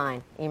goal in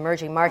mind,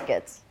 emerging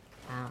markets.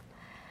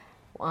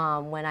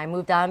 When I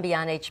moved on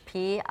beyond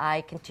HP,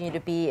 I continued to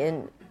be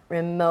in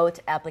remote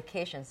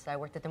applications. So I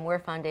worked at the Moore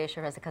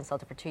Foundation as a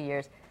consultant for 2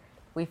 years.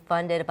 We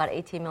funded about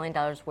 $18 million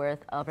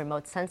worth of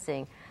remote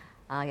sensing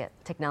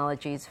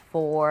technologies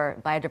for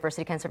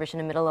biodiversity conservation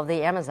in the middle of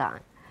the Amazon.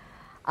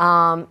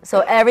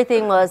 So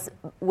everything was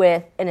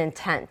with an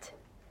intent.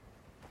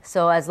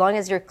 So as long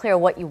as you're clear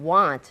what you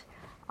want,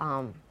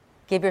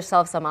 give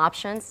yourself some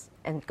options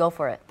and go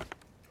for it.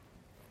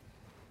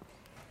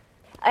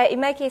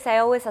 In my case, I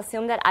always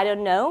assume that I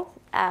don't know,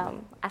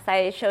 as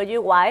I showed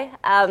you why.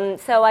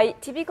 So I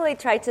typically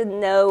try to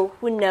know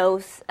who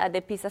knows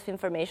the piece of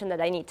information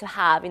that I need to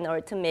have in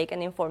order to make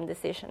an informed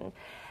decision.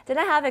 Then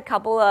I have a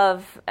couple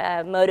of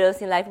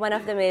mottos in life. One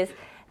of them is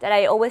that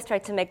I always try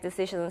to make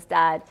decisions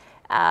that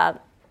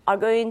are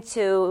going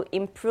to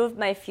improve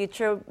my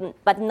future,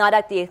 but not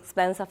at the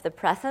expense of the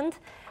present.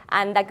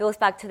 And that goes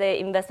back to the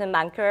investment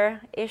banker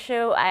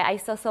issue. I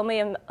saw so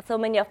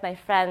many of my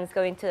friends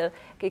going to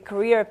a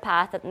career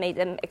path that made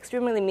them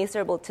extremely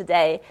miserable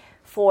today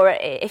for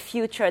a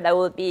future that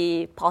would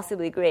be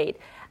possibly great.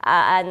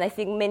 And I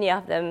think many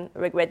of them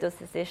regret those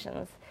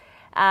decisions.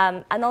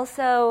 And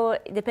also,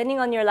 depending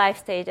on your life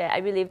stage, I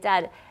believe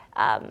that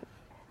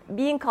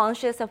being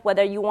conscious of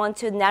whether you want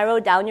to narrow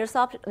down your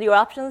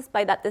options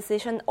by that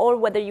decision or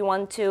whether you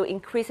want to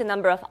increase the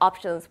number of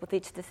options with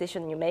each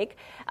decision you make,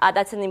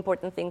 that's an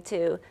important thing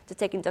to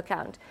take into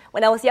account.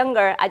 When I was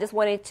younger, I just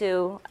wanted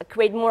to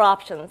create more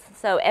options.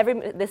 So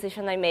every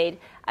decision I made,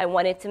 I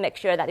wanted to make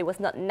sure that it was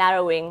not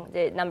narrowing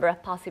the number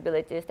of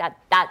possibilities that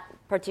that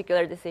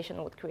particular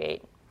decision would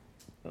create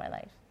in my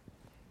life.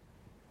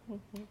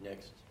 Mm-hmm.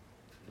 Next.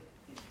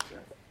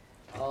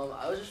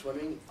 I was just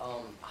wondering,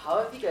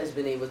 how have you guys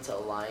been able to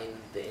align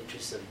the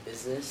interests of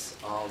business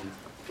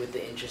with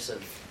the interests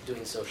of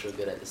doing social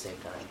good at the same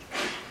time?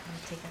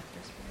 I'll take that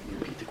first.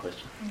 Repeat the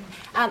question.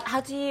 How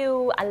do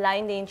you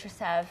align the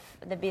interests of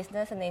the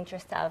business and the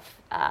interests of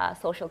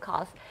social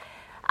cause?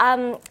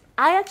 I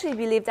actually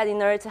believe that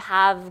in order to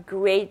have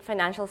great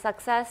financial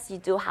success, you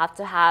do have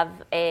to have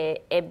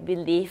a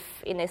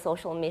belief in a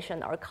social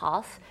mission or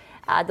cause.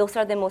 Those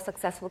are the most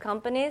successful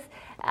companies.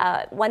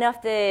 One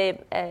of the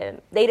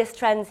latest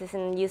trends is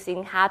in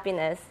using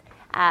happiness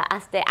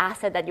as the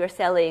asset that you're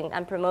selling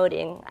and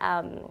promoting.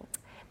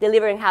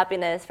 Delivering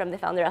happiness from the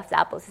founder of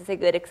Zappos is a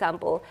good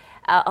example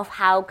of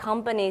how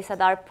companies that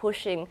are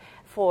pushing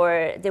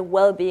for the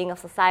well-being of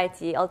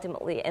society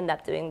ultimately end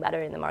up doing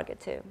better in the market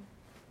too.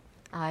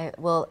 I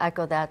will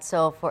echo that.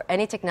 So for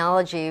any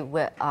technology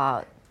with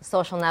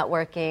social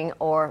networking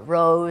or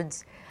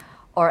roads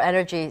or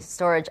energy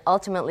storage,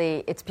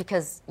 ultimately it's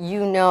because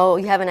you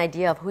have an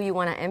idea of who you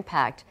want to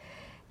impact.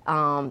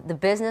 The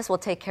business will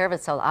take care of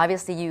itself.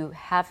 Obviously, you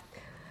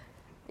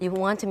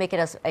want to make it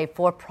as a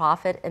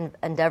for-profit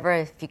endeavor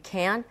if you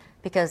can,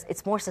 because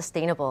it's more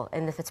sustainable.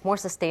 And if it's more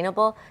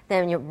sustainable,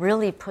 then you're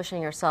really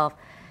pushing yourself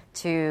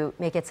to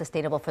make it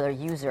sustainable for the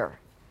user.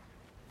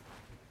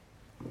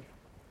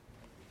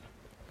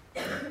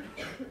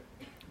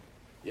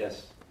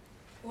 Yes.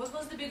 What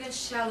was the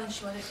biggest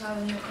challenge you had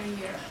in your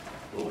career?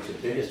 What was the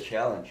biggest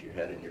challenge you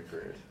had in your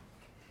career?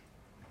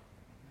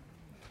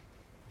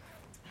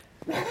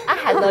 I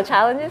had no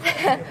challenges.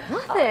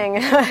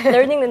 Nothing.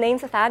 Learning the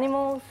names of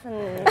animals.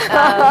 And,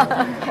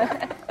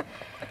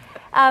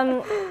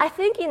 I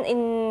think,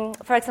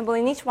 for example,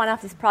 in each one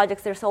of these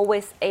projects, there's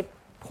always a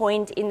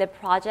point in the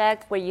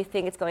project where you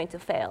think it's going to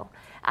fail.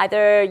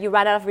 Either you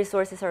run out of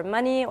resources or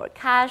money or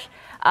cash,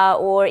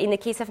 or in the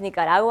case of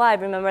Nicaragua, I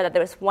remember that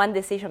there was one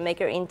decision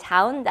maker in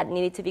town that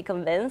needed to be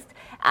convinced,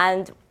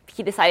 and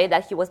he decided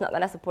that he was not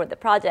going to support the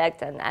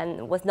project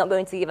and was not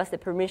going to give us the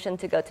permission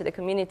to go to the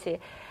community.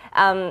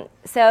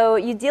 So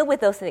you deal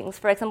with those things.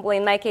 For example,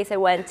 in my case, I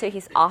went to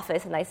his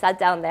office and I sat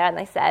down there and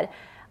I said,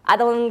 I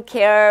don't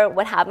care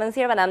what happens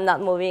here, but I'm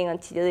not moving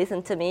until you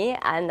listen to me,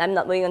 and I'm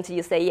not moving until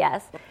you say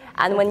yes.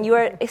 And when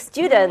you're a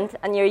student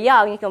and you're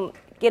young, you can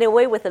get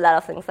away with a lot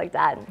of things like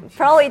that.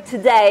 Probably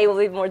today will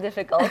be more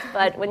difficult,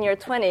 but when you're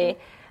 20,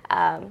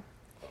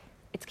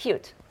 it's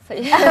cute. So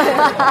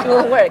it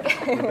will work.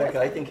 Rebecca,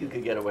 I think you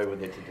could get away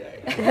with it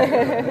today.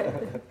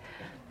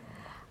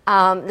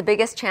 The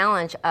biggest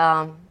challenge,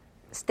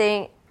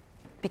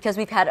 because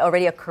we've had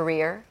already a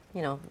career,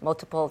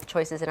 multiple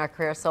choices in our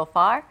career so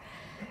far,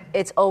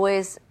 it's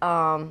always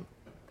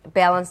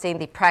balancing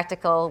the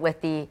practical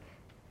with the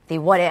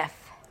what if.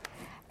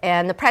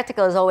 And the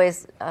practical is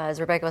always, as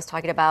Rebecca was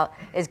talking about,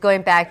 is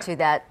going back to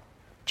that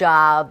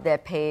job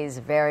that pays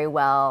very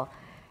well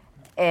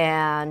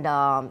and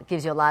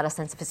gives you a lot of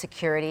sense of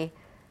security.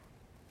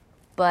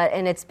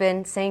 And it's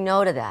been saying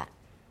no to that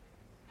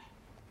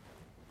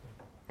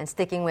and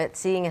sticking with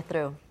seeing it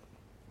through.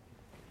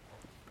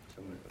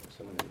 Someone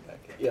in the back.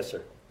 Yes,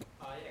 sir.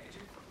 Could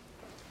you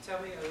tell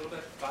me a little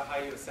bit about how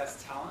you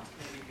assess talent,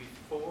 maybe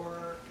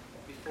before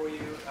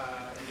you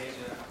engage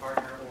a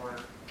partner or an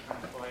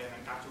employee, and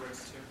then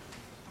afterwards too?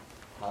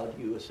 How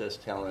do you assess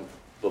talent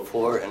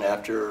before and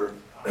after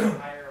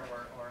Hire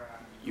or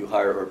you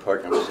hire or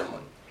partner with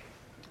someone?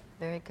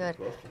 Very good.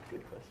 Good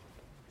question.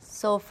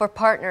 So for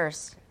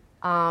partners,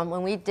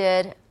 when we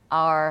did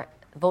our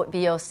vote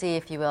VOC,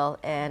 if you will,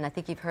 and I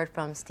think you've heard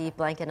from Steve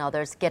Blank and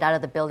others, get out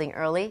of the building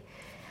early.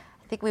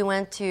 I think we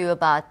went to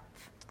about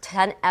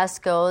 10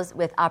 ESCOs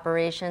with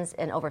operations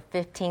in over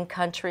 15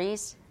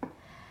 countries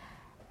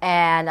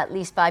and at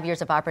least 5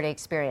 years of operating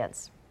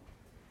experience.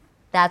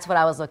 That's what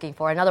I was looking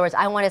for. In other words,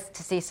 I wanted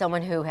to see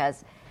someone who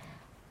has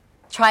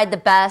tried the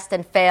best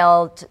and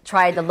failed,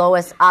 tried the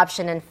lowest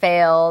option and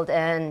failed,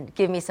 and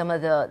give me some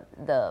of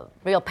the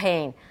real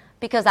pain,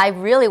 because I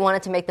really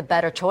wanted to make the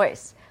better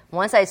choice.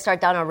 Once I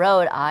start down a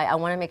road, I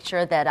want to make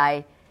sure that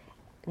I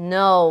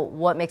know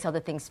what makes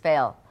other things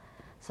fail,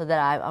 so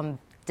that I'm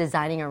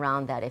designing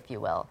around that, if you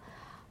will.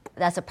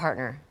 That's a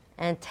partner.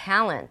 And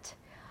talent,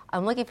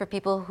 I'm looking for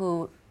people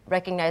who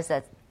recognize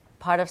that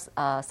part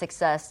of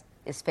success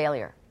is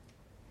failure.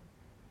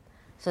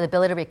 So the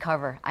ability to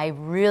recover. I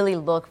really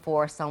look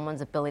for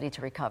someone's ability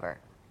to recover.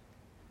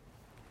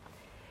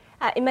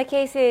 In my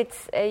case,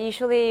 it's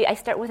usually I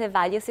start with a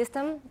value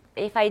system.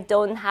 If I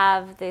don't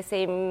have the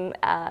same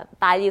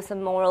values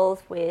and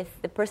morals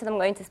with the person I'm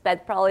going to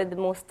spend probably the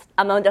most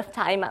amount of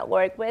time at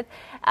work with,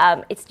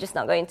 it's just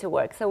not going to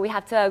work. So we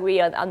have to agree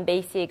on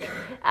basic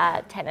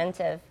tenets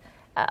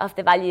of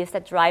the values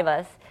that drive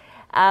us.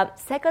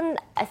 Second,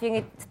 I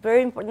think it's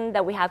very important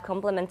that we have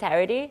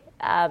complementarity.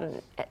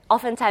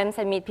 Oftentimes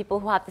I meet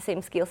people who have the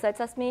same skill sets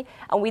as me,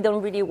 and we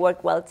don't really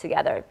work well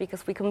together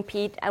because we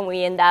compete and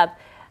we end up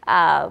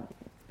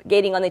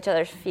getting on each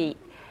other's feet.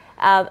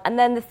 And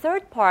then the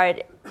third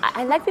part,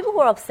 I like people who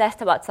are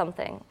obsessed about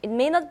something. It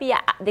may not be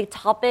the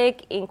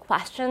topic in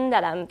question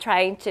that I'm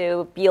trying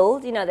to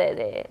build,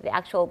 the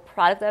actual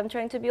product that I'm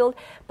trying to build,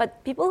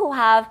 but people who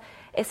have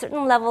a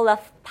certain level of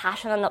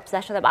passion and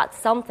obsession about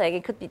something.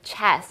 It could be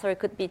chess, or it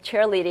could be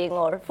cheerleading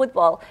or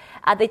football.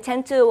 They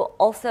tend to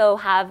also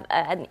have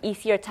an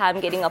easier time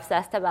getting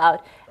obsessed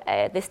about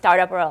the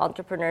startup or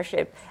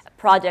entrepreneurship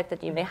project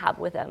that you may have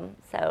with them.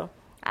 So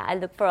I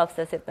look for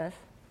obsessiveness.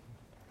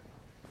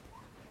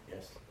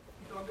 Yes.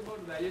 You talked about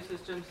value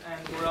systems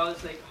and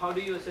morals. Like, how do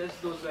you assess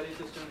those value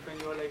systems when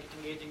you're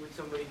engaging with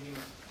somebody new?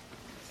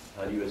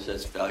 How do you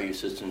assess value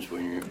systems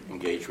when you're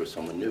engaged with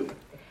someone new?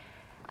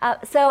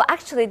 So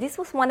actually, this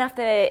was one of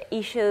the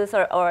issues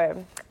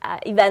or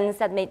events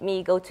that made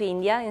me go to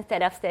India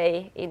instead of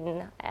stay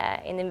in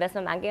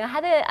investment banking. I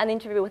had an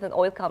interview with an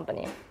oil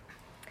company.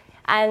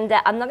 And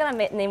I'm not going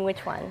to name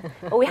which one.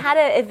 But we had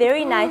a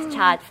very nice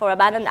chat for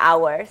about an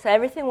hour. So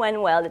everything went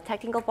well. The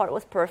technical part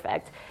was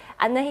perfect.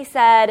 And then he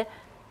said,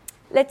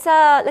 let's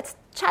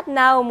chat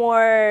now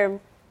more,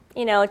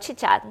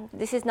 chit-chat.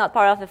 This is not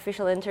part of the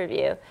official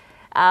interview.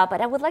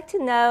 But I would like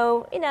to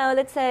know,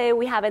 let's say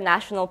we have a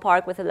national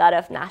park with a lot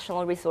of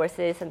national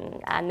resources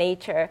and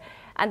nature.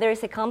 And there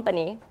is a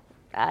company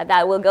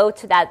that will go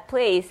to that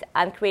place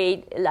and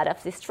create a lot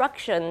of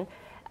destruction,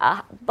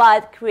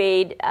 but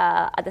create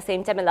at the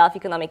same time a lot of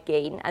economic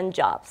gain and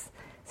jobs.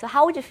 So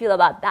how would you feel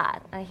about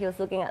that? And he was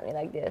looking at me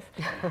like this.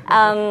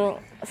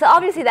 So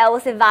obviously that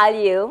was a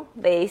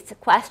value-based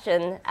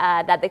question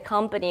that the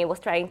company was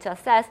trying to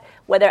assess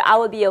whether I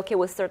would be okay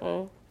with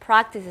certain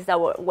practices that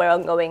were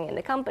ongoing in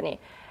the company.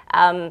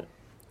 And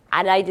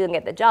I didn't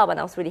get the job, and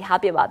I was really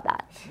happy about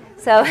that.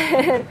 So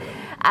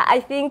I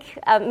think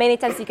many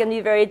times you can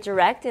be very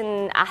direct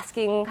in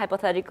asking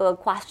hypothetical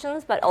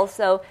questions, but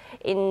also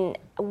in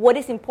what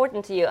is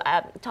important to you.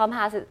 Tom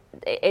has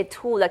a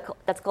tool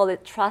that's called a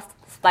Trust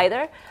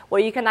Spider,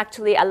 where you can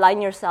actually align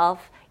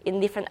yourself in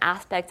different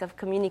aspects of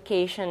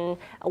communication,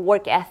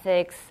 work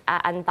ethics,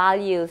 and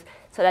values,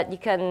 so that you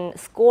can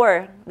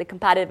score the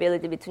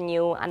compatibility between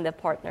you and the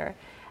partner.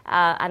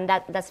 And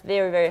that's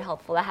very, very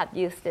helpful. I have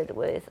used it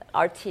with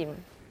our team.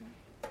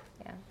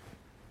 Yeah.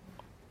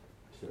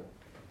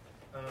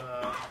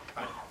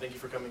 Hi. Thank you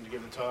for coming to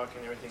give the talk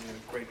and everything, and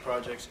great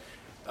projects.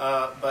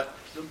 But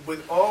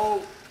with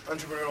all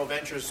entrepreneurial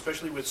ventures,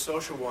 especially with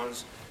social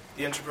ones,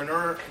 the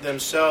entrepreneur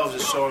themselves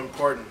is so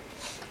important.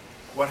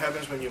 What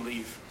happens when you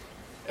leave?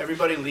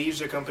 Everybody leaves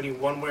the company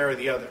one way or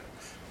the other.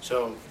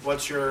 So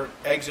what's your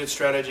exit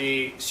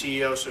strategy,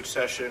 CEO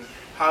succession?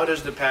 How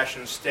does the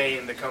passion stay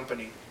in the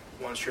company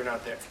once you're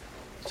not there?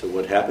 So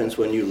what happens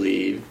when you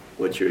leave?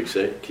 What's your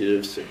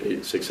executive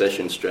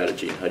succession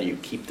strategy, and how do you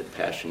keep the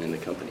passion in the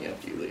company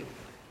after you leave?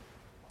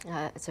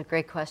 It's a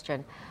great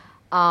question.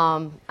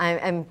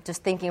 I'm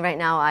just thinking right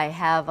now, I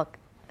have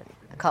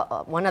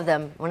one of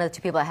the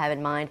two people I have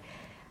in mind,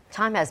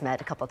 Tom has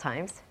met a couple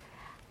times.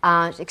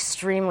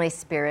 Extremely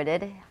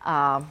spirited,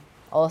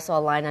 also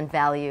aligned on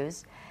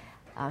values.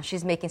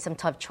 She's making some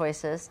tough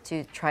choices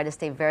to try to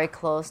stay very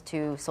close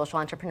to social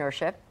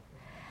entrepreneurship.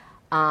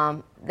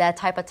 That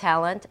type of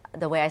talent,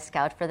 the way I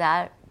scout for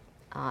that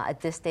at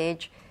this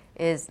stage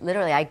is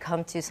literally I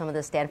come to some of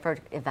the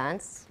Stanford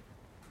events,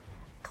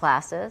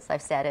 classes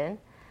I've sat in,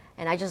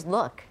 and I just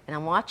look and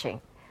I'm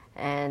watching.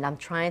 And I'm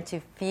trying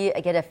to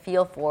get a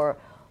feel for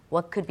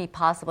what could be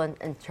possible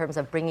in terms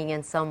of bringing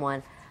in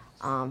someone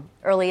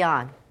early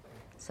on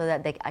so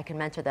that I can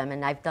mentor them.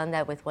 And I've done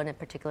that with one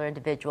particular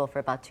individual for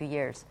about 2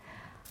 years,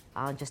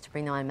 just to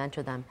bring them on and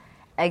mentor them.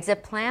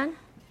 exit plan.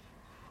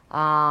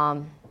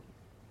 I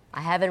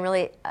haven't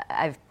really,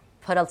 I've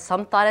put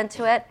some thought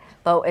into it,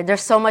 but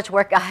there's so much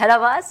work ahead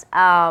of us.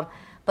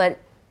 But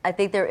I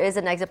think there is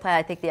an exit plan.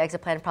 I think the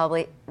exit plan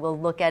probably will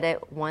look at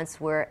it once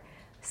we're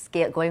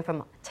going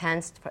from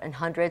tens and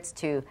hundreds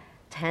to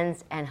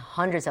tens and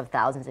hundreds of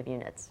thousands of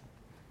units.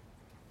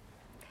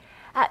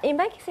 In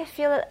my case,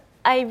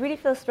 I really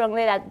feel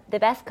strongly that the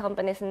best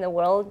companies in the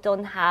world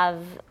don't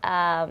have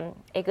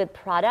a good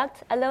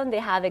product alone. They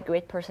have a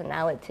great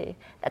personality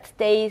that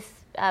stays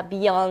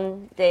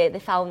beyond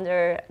the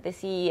founder, the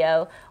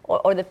CEO,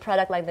 or the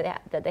product line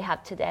that they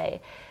have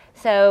today.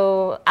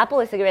 So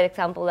Apple is a great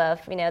example of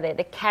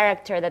the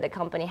character that the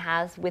company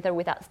has, with or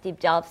without Steve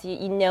Jobs.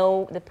 You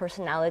know the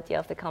personality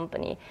of the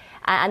company,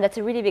 and that's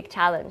a really big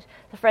challenge.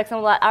 So for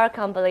example, at our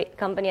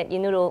company at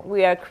Ynoodle,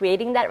 we are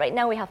creating that right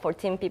now. We have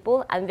 14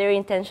 people, and very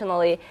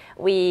intentionally,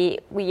 we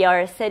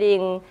are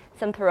setting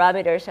some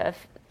parameters of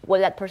what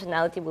that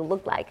personality will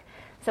look like.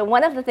 So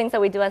one of the things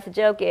that we do as a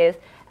joke is,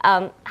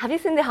 have you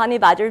seen the Honey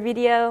Badger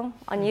video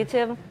on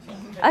YouTube?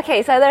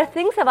 Okay, so there are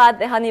things about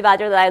the Honey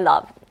Badger that I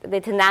love. The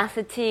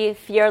tenacity,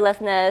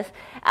 fearlessness,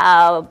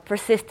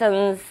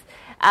 persistence,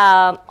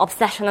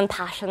 obsession and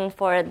passion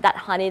for that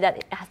honey that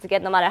it has to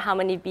get no matter how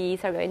many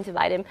bees are going to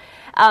bite him.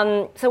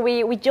 So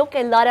we joke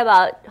a lot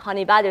about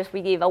honey badgers.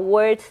 We give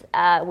awards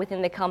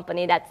within the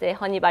company. That's the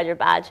Honey Badger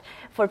badge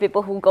for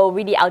people who go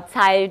really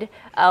outside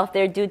of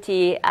their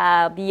duty,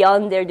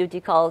 beyond their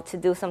duty call, to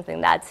do something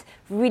that's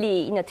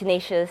really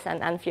tenacious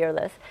and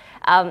fearless.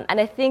 And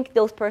I think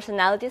those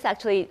personalities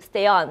actually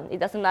stay on. It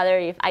doesn't matter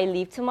if I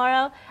leave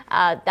tomorrow.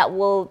 That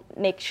will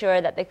make sure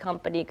that the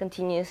company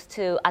continues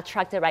to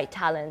attract the right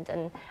talent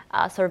and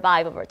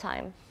survive over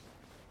time.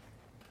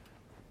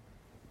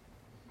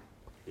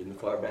 In the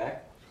far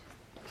back?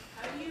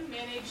 How do you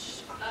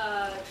manage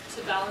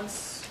to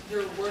balance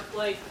your work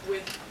life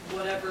with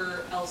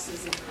whatever else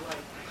is in your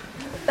life?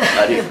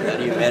 How do you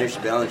manage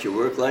to balance your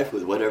work life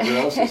with whatever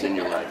else is in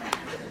your life?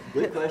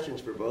 Good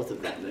questions for both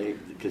of them,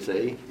 because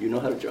you know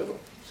how to juggle,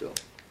 so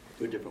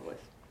two different ways.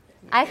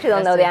 I actually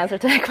don't know the answer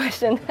to that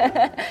question.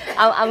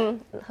 I'm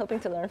hoping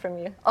to learn from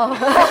you. Oh.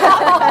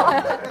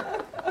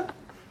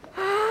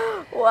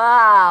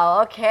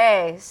 Wow.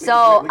 Okay.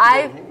 So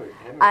I've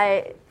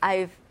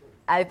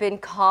been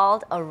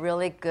called a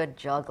really good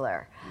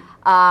juggler.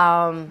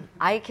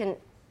 I can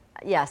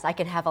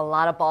have a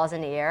lot of balls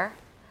in the air,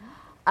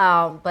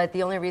 but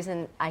the only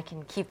reason I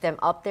can keep them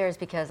up there is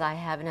because I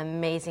have an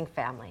amazing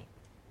family.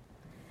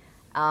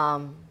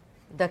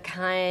 The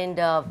kind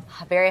of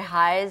very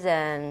highs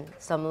and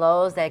some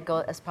lows that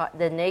go as part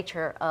the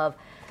nature of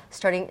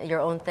starting your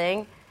own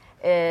thing,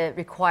 it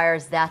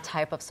requires that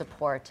type of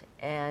support,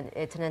 and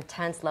it's an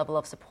intense level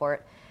of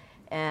support,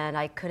 and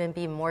I couldn't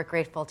be more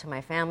grateful to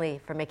my family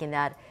for making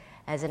that.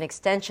 As an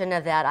extension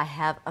of that, I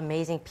have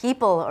amazing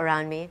people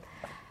around me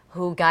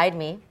who guide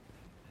me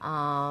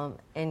and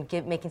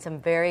making some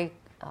very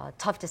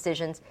tough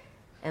decisions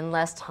in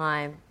less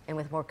time and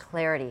with more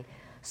clarity.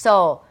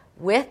 So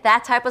with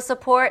that type of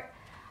support,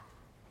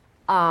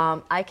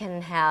 I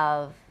can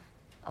have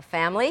a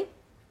family.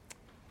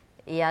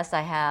 Yes,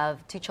 I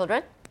have 2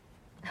 children,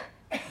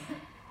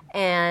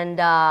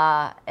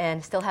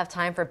 and still have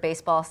time for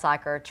baseball,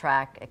 soccer,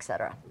 track,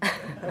 etc.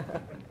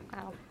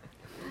 Wow.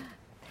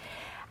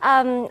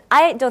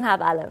 I don't have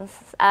balance,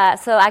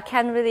 so I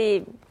can't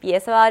really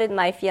BS about it.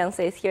 My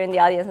fiance is here in the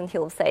audience, and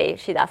he'll say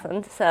she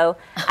doesn't. So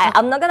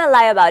I'm not gonna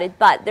lie about it.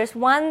 But there's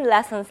one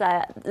lesson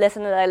that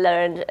I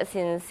learned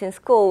since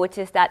school, which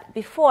is that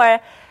before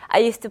I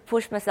used to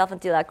push myself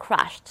until I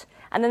crashed,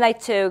 and then I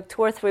took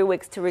 2 or 3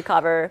 weeks to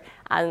recover,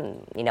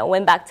 and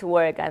went back to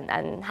work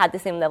and had the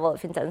same level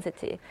of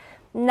intensity.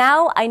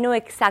 Now I know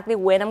exactly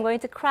when I'm going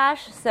to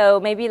crash. So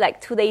maybe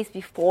like 2 days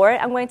before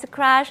I'm going to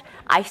crash,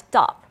 I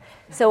stop.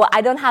 So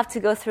I don't have to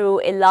go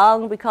through a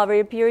long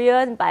recovery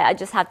period, but I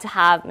just have to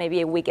have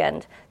maybe a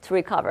weekend to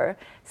recover.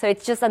 So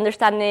it's just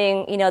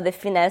understanding, the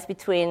finesse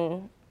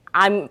between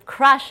I'm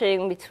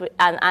crashing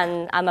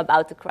and I'm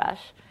about to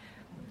crash.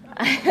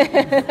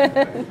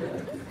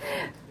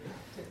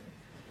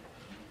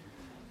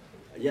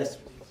 Yes.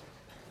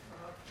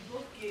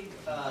 Both gave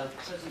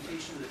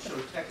presentations that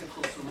showed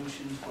technical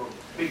solutions for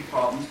big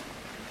problems,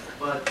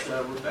 but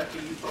Rebecca,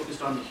 you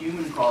focused on the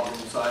human problem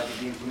side of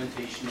the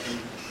implementation, and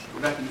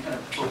Rebecca, you kind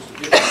of focused a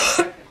bit on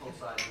the technical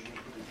side of the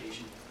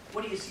implementation.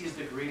 What do you see as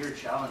the greater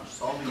challenge,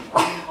 solving the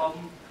human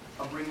problem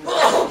of bringing the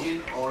technology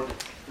in, or the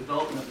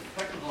development of the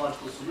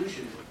technological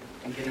solution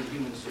and getting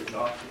humans to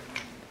adopt it?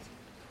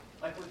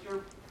 Like with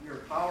your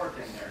power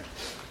thing there,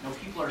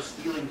 people are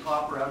stealing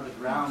copper out of the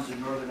grounds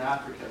in northern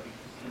Africa,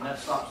 and that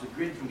stops the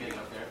grid from getting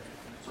up there.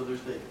 So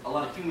there's a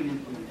lot of human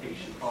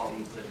implementation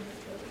problems that.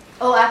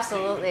 Oh,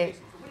 absolutely.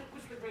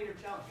 What's the greater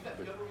challenge? You got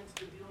governments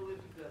to deal with.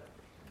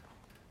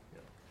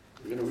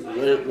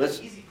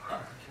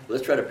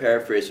 Let's try to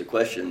paraphrase the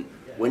question.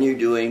 When you're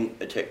doing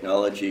a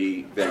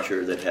technology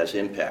venture that has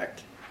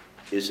impact,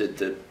 is it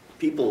the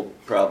people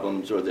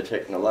problems or the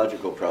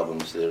technological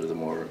problems that are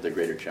the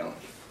greater challenge?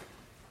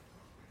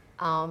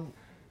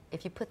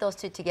 if you put those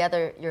two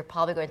together, you're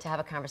probably going to have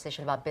a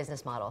conversation about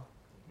business model.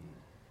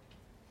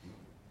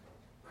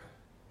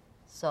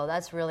 So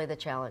that's really the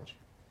challenge.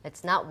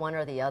 It's not one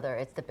or the other,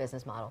 it's the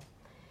business model.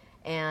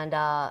 And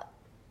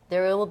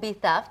there will be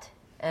theft,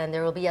 and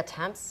there will be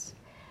attempts.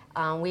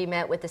 We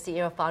met with the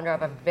CEO and founder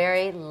of a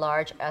very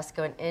large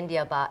ESCO in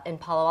India, in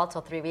Palo Alto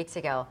 3 weeks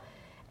ago.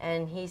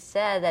 And he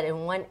said that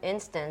in one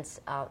instance,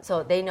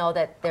 so they know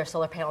that their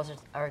solar panels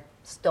are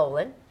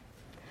stolen.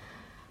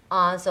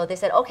 So they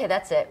said, okay,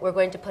 that's it. We're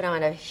going to put them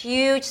on a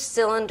huge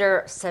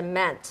cylinder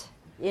cement.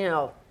 You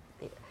know,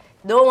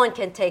 no one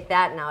can take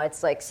that now.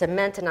 It's like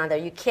cemented on there.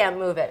 You can't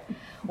move it.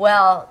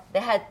 Well, they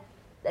had,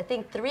 I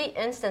think, 3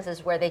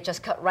 instances where they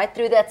just cut right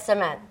through that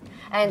cement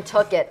and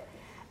took it.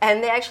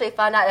 And they actually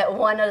found out that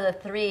one of the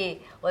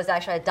 3 was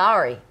actually a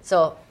dowry.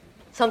 So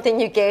something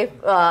you gave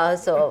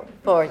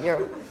for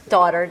your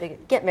daughter to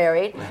get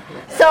married.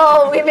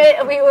 So we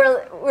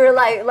were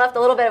like left a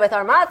little bit with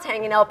our mouths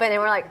hanging open,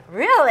 and we're like,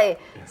 really?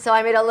 So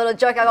I made a little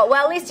joke. I go,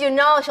 well, at least you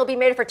know she'll be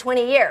married for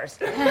 20 years.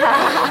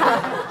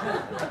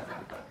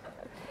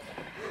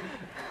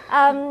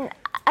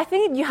 I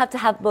think you have to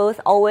have both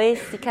always.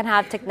 You can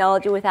have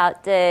technology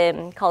without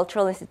the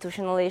cultural,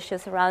 institutional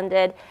issues around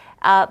it.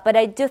 But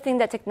I do think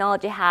that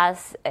technology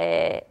has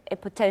a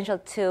potential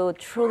to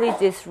truly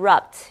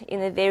disrupt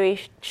in a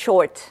very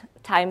short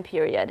time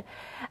period.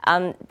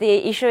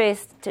 The issue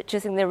is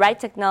choosing the right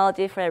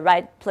technology for the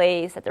right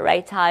place at the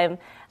right time.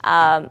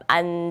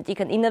 And you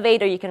can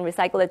innovate or you can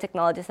recycle the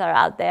technologies that are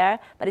out there,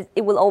 but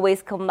it will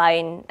always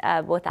combine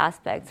both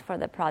aspects for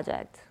the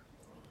project.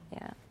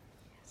 Yeah.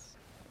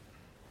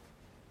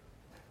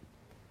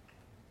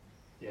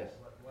 Yes.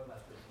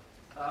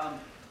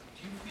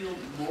 Do you feel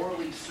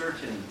morally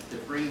certain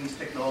that bringing these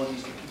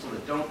technologies to people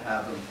that don't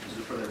have them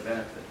is for their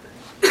benefit?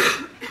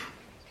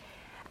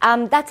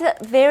 That's a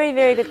very,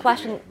 very good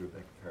question.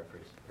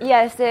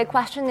 Yes, the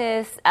question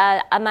is,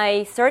 am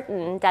I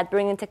certain that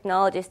bringing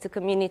technologies to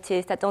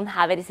communities that don't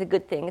have it is a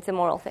good thing? It's a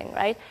moral thing,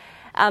 right?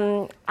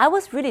 I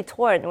was really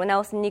torn when I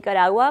was in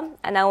Nicaragua,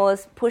 and I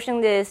was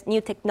pushing this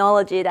new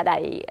technology that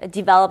I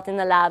developed in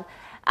the lab.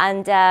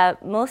 And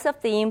most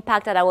of the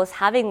impact that I was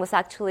having was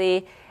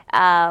actually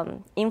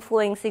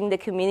influencing the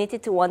community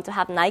to want to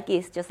have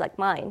Nikes just like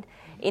mine.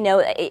 You know,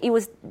 it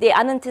was the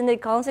unintended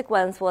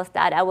consequence was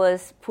that I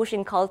was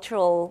pushing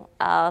cultural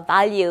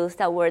values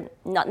that were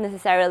not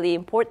necessarily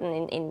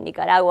important in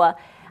Nicaragua.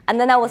 And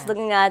then I was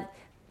looking at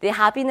the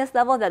happiness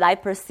level that I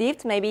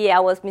perceived. Maybe I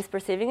was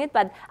misperceiving it,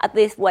 but at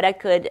least what I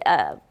could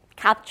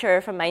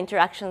capture from my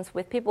interactions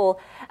with people,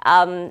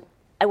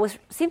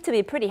 seemed to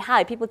be pretty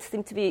high. People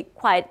seemed to be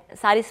quite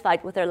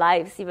satisfied with their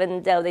lives,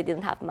 even though they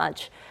didn't have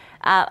much.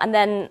 And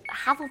then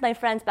half of my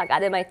friends back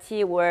at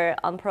MIT were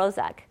on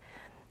Prozac,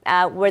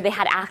 where they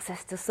had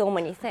access to so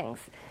many things.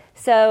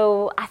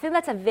 So I think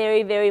that's a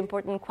very, very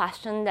important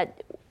question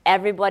that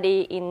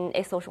everybody in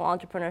a social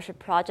entrepreneurship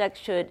project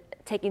should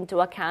take into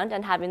account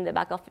and have in the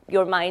back of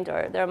your mind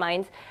or their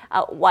minds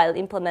while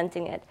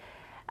implementing it.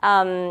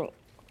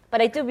 But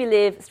I do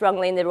believe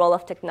strongly in the role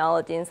of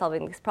technology in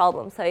solving this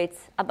problem. So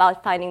it's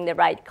about finding the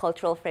right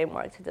cultural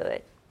framework to do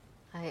it.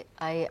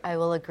 I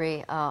will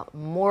agree.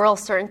 Moral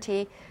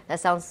certainty, that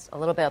sounds a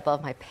little bit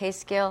above my pay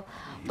scale,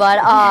 but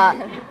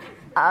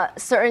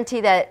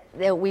certainty that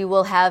we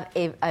will have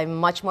a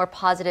much more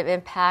positive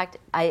impact,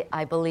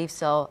 I believe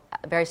so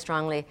very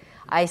strongly.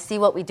 I see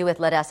what we do with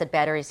lead-acid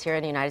batteries here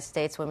in the United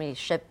States when we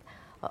ship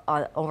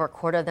over a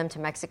quarter of them to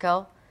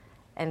Mexico.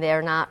 And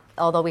they're not,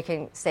 although we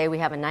can say we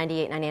have a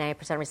 98, 99%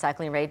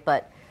 recycling rate,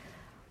 but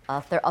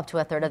up to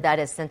a third of that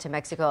is sent to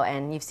Mexico.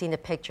 And you've seen the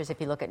pictures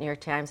if you look at New York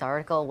Times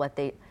article,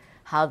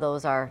 how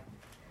those are,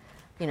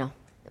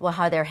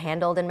 how they're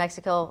handled in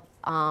Mexico.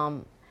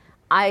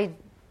 I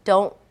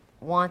don't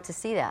want to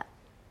see that.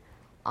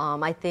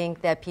 I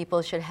think that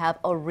people should have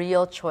a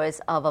real choice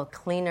of a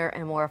cleaner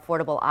and more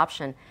affordable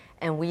option.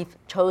 And we've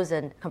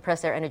chosen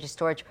compressed air energy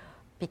storage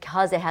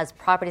because it has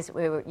properties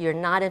where you're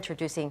not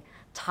introducing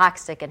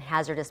toxic and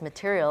hazardous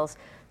materials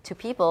to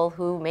people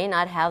who may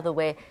not have the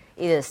way,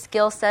 either the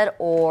skill set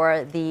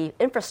or the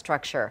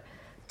infrastructure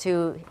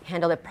to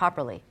handle it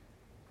properly.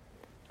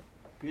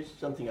 Here's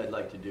something I'd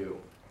like to do.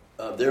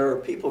 There are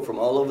people from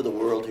all over the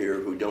world here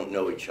who don't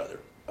know each other.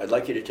 I'd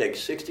like you to take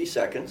 60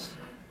 seconds,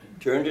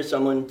 turn to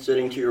someone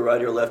sitting to your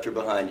right or left or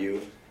behind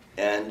you,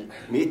 and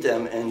meet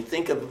them and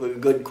think of a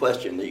good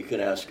question that you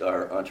can ask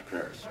our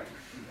entrepreneurs.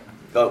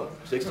 Go,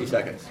 60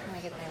 seconds.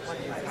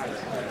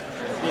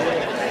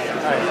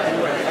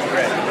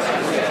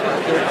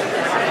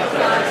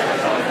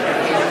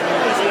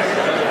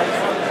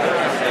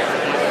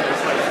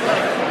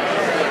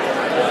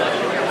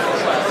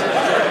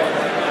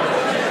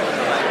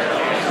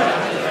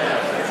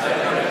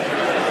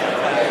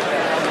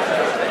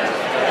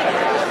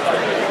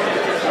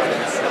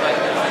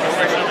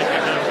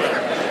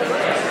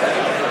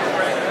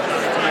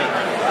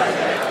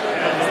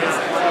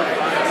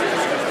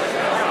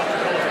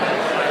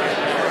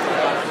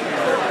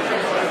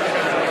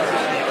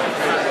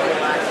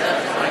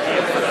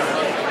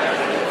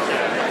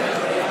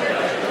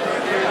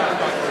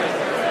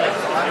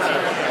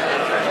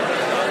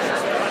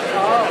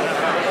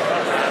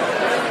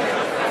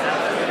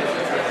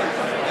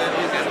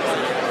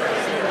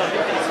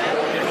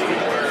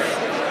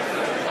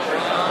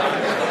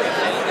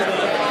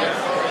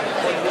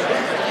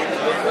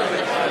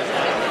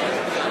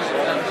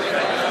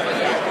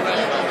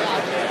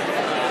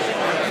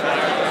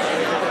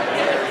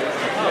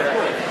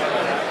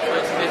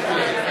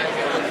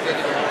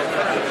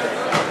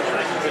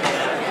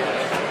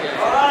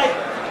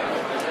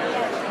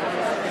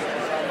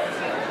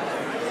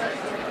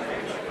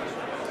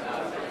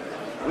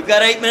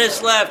 got 8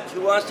 minutes left.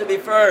 Who wants to be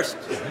first?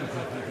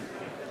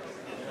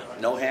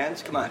 No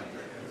hands? Come on.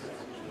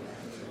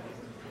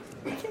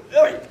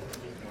 All right.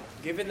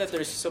 Given that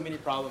there's so many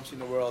problems in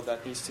the world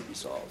that needs to be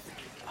solved,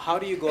 how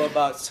do you go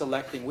about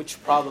selecting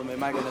which problem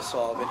am I going to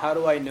solve, and how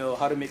do I know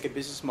how to make a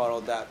business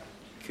model that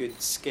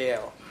could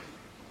scale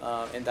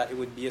and that it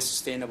would be a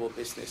sustainable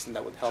business and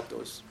that would help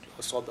those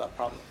solve that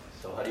problem?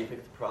 So how do you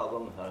pick the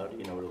problem? How do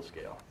you know it'll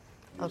scale?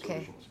 Your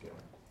Okay. solution will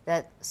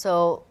scale.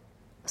 So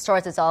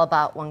Starz is all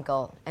about one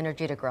goal,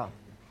 energy to grow.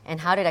 And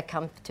how did I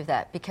come to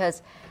that?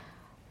 Because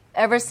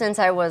ever since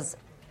I was,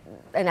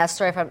 and that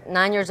story from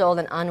 9 years old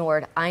and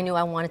onward, I knew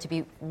I wanted to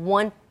be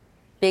one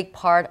big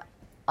part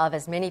of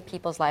as many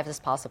people's lives as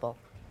possible.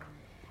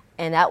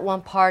 And that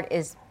one part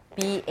is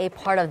be a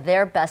part of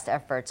their best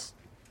efforts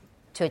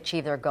to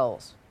achieve their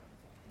goals.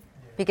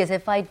 Because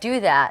if I do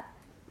that,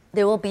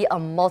 there will be a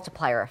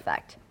multiplier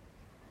effect.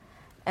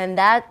 And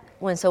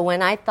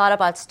when I thought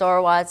about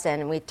StarWatts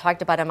and we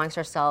talked about it amongst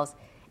ourselves,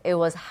 it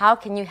was how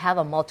can you have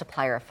a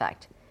multiplier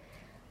effect?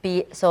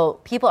 So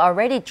people are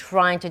already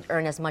trying to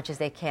earn as much as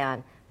they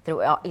can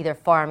through either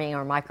farming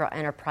or micro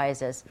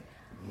enterprises,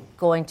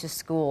 going to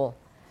school,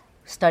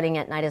 studying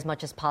at night as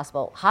much as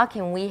possible. How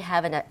can we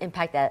have an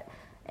impact that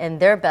in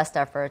their best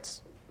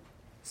efforts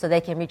so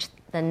they can reach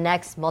the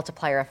next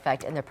multiplier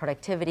effect in their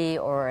productivity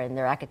or in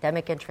their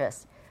academic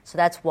interests? So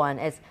that's one.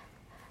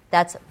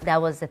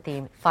 That was the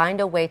theme.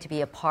 Find a way to be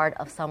a part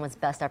of someone's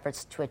best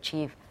efforts to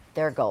achieve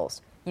their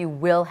goals. You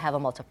will have a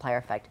multiplier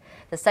effect.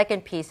 The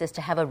second piece is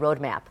to have a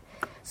roadmap.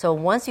 So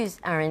once you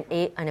are in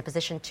a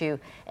position to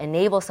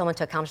enable someone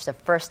to accomplish the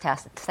first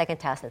task, the second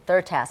task, the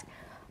third task,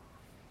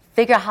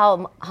 figure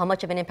out how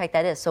much of an impact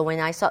that is. So when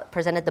I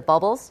presented the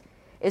bubbles,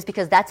 is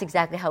because that's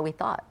exactly how we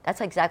thought.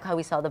 That's exactly how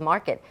we saw the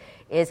market,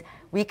 is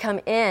we come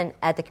in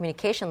at the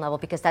communication level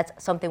because that's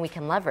something we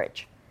can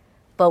leverage.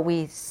 But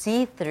we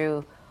see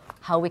through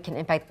how we can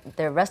impact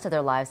the rest of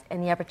their lives,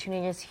 and the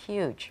opportunity is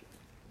huge.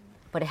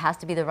 But it has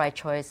to be the right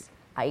choice,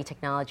 i.e.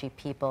 technology,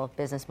 people,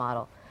 business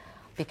model.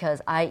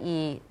 Because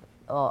i.e.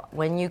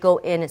 When you go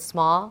in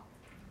small,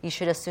 you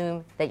should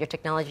assume that your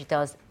technology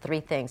does three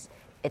things.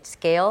 It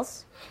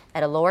scales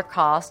at a lower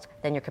cost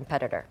than your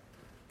competitor.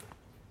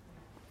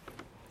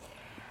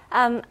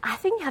 I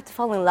think you have to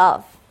fall in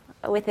love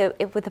with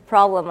a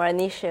problem or an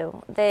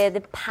issue.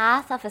 The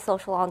path of a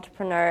social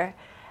entrepreneur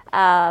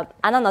and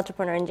an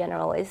entrepreneur in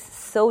general is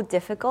so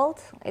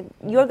difficult.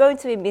 You're going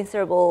to be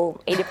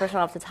miserable 80%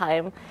 of the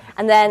time,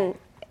 and then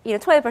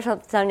 20%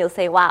 of the time you'll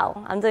say,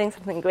 "Wow, I'm doing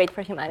something great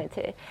for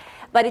humanity."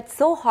 But it's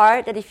so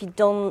hard that if you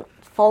don't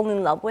fall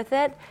in love with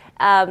it,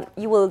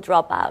 you will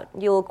drop out.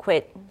 You will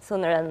quit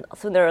sooner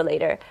or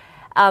later.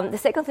 The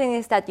second thing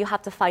is that you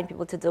have to find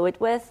people to do it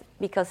with,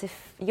 because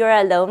if you're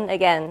alone,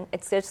 again,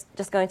 it's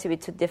just going to be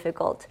too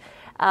difficult.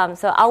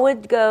 So I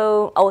would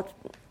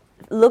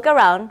look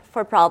around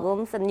for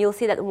problems, and you'll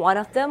see that one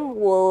of them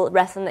will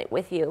resonate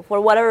with you for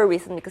whatever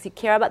reason, because you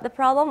care about the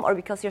problem or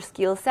because your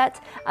skill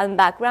set and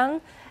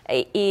background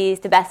is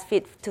the best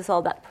fit to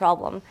solve that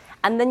problem.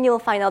 And then you'll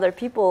find other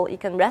people you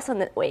can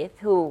resonate with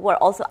who are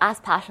also as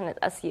passionate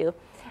as you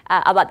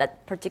about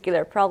that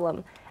particular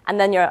problem. And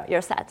then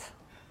you're set.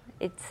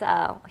 It's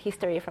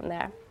history from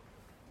there.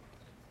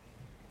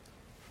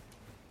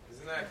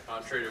 Isn't that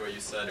contrary to what you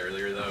said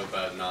earlier, though,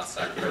 about not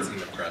sacrificing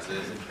the present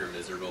if you're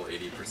miserable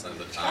 80% of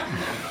the time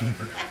as an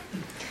entrepreneur?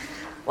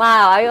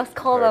 Wow, I just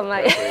call them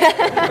my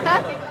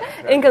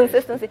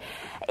inconsistency.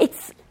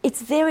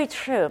 It's very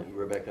true.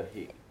 Rebecca,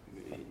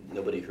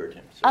 nobody heard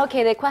him. So.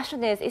 Okay, the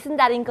question is, isn't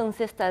that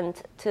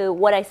inconsistent to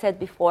what I said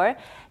before,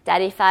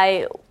 that if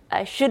I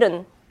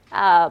shouldn't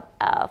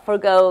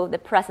forgo the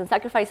present,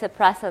 sacrifice the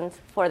present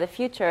for the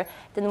future,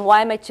 then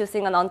why am I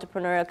choosing an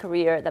entrepreneurial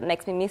career that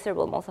makes me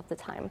miserable most of the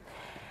time?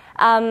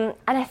 And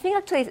I think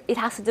actually it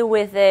has to do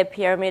with the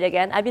pyramid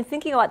again. I've been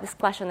thinking about this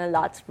question a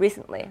lot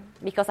recently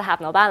because I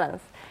have no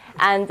balance.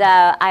 And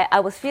I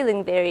was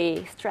feeling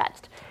very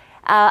stretched.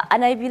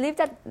 And I believe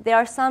that there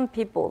are some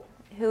people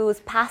whose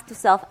path to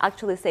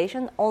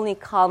self-actualization only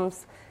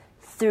comes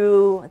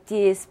through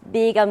these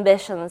big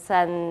ambitions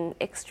and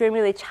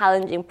extremely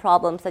challenging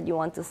problems that you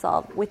want to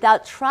solve.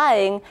 Without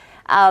trying,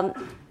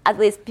 at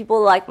least people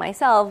like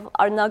myself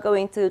are not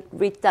going to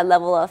reach that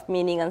level of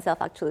meaning and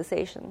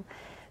self-actualization.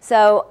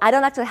 So I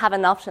don't actually have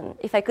an option.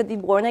 If I could be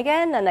born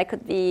again and I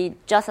could be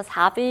just as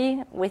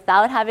happy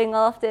without having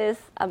all of these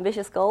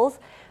ambitious goals,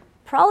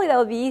 probably that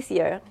would be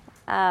easier.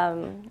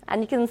 And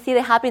you can see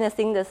the happiness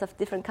index of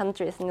different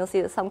countries, and you'll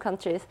see that some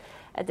countries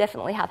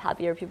definitely have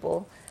happier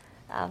people.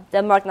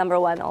 Denmark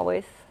 #1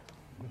 always.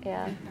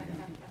 Yeah.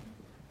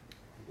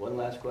 One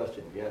last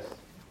question. Yes.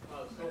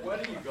 So where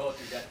do you go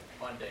to get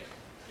funding?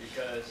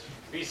 Because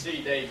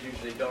VC, they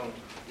usually don't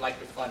like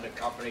to fund a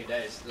company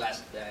that is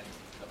less than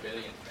 $1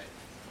 billion.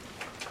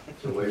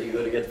 So where do you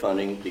go to get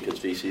funding? Because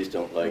VCs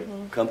don't like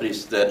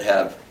companies that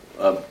have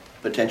a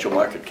potential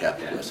market cap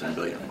of less than $1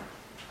 billion.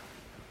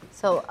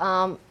 So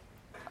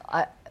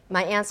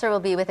my answer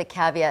will be with a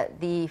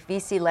caveat. The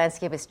VC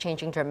landscape is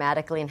changing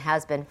dramatically and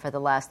has been for the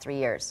last 3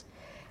 years.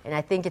 And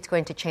I think it's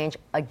going to change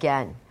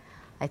again.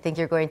 I think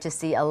you're going to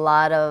see a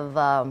lot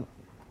of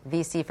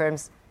VC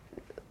firms,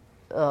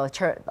 a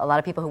lot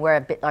of people who were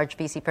at large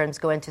VC firms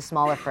go into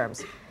smaller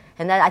firms.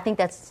 And I think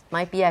that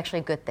might be actually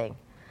a good thing.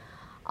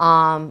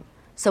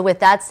 So with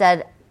that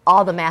said,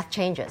 all the math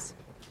changes,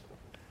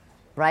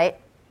 right?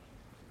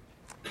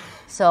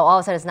 So all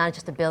of a sudden, it's not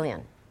just $1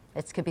 billion.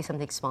 It could be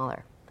something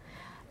smaller.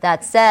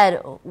 That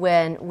said,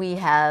 when we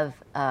have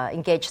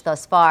engaged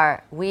thus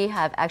far, we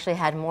have actually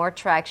had more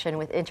traction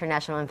with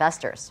international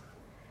investors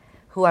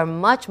who are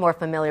much more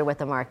familiar with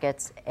the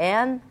markets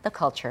and the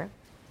culture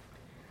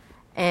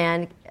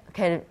and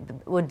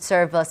would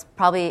serve us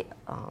probably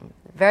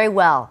very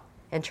well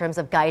in terms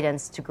of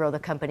guidance to grow the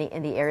company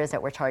in the areas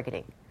that we're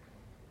targeting.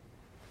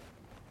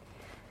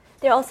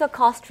 They're also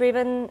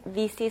cost-driven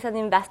VCs and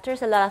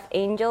investors. A lot of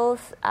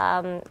angels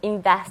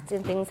invest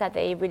in things that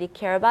they really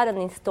care about and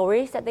in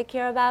stories that they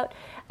care about.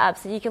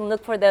 So you can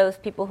look for those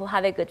people who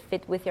have a good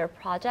fit with your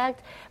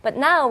project. But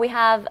now we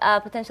have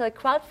potentially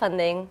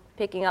crowdfunding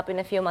picking up in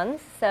a few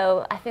months.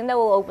 So I think that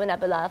will open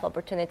up a lot of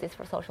opportunities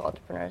for social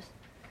entrepreneurs.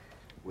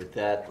 With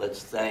that,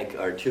 let's thank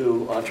our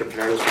two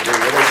entrepreneurs for being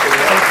with us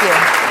today. Thank you.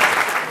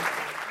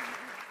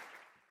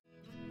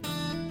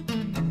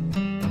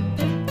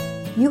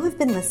 You have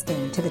been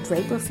listening to the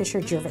Draper Fisher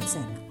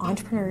Jurvetson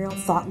Entrepreneurial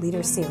Thought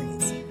Leader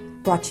Series,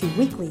 brought to you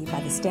weekly by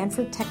the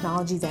Stanford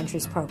Technology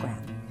Ventures Program.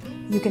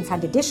 You can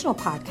find additional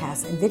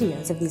podcasts and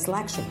videos of these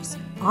lectures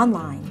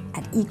online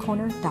at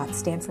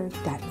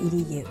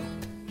ecorner.stanford.edu.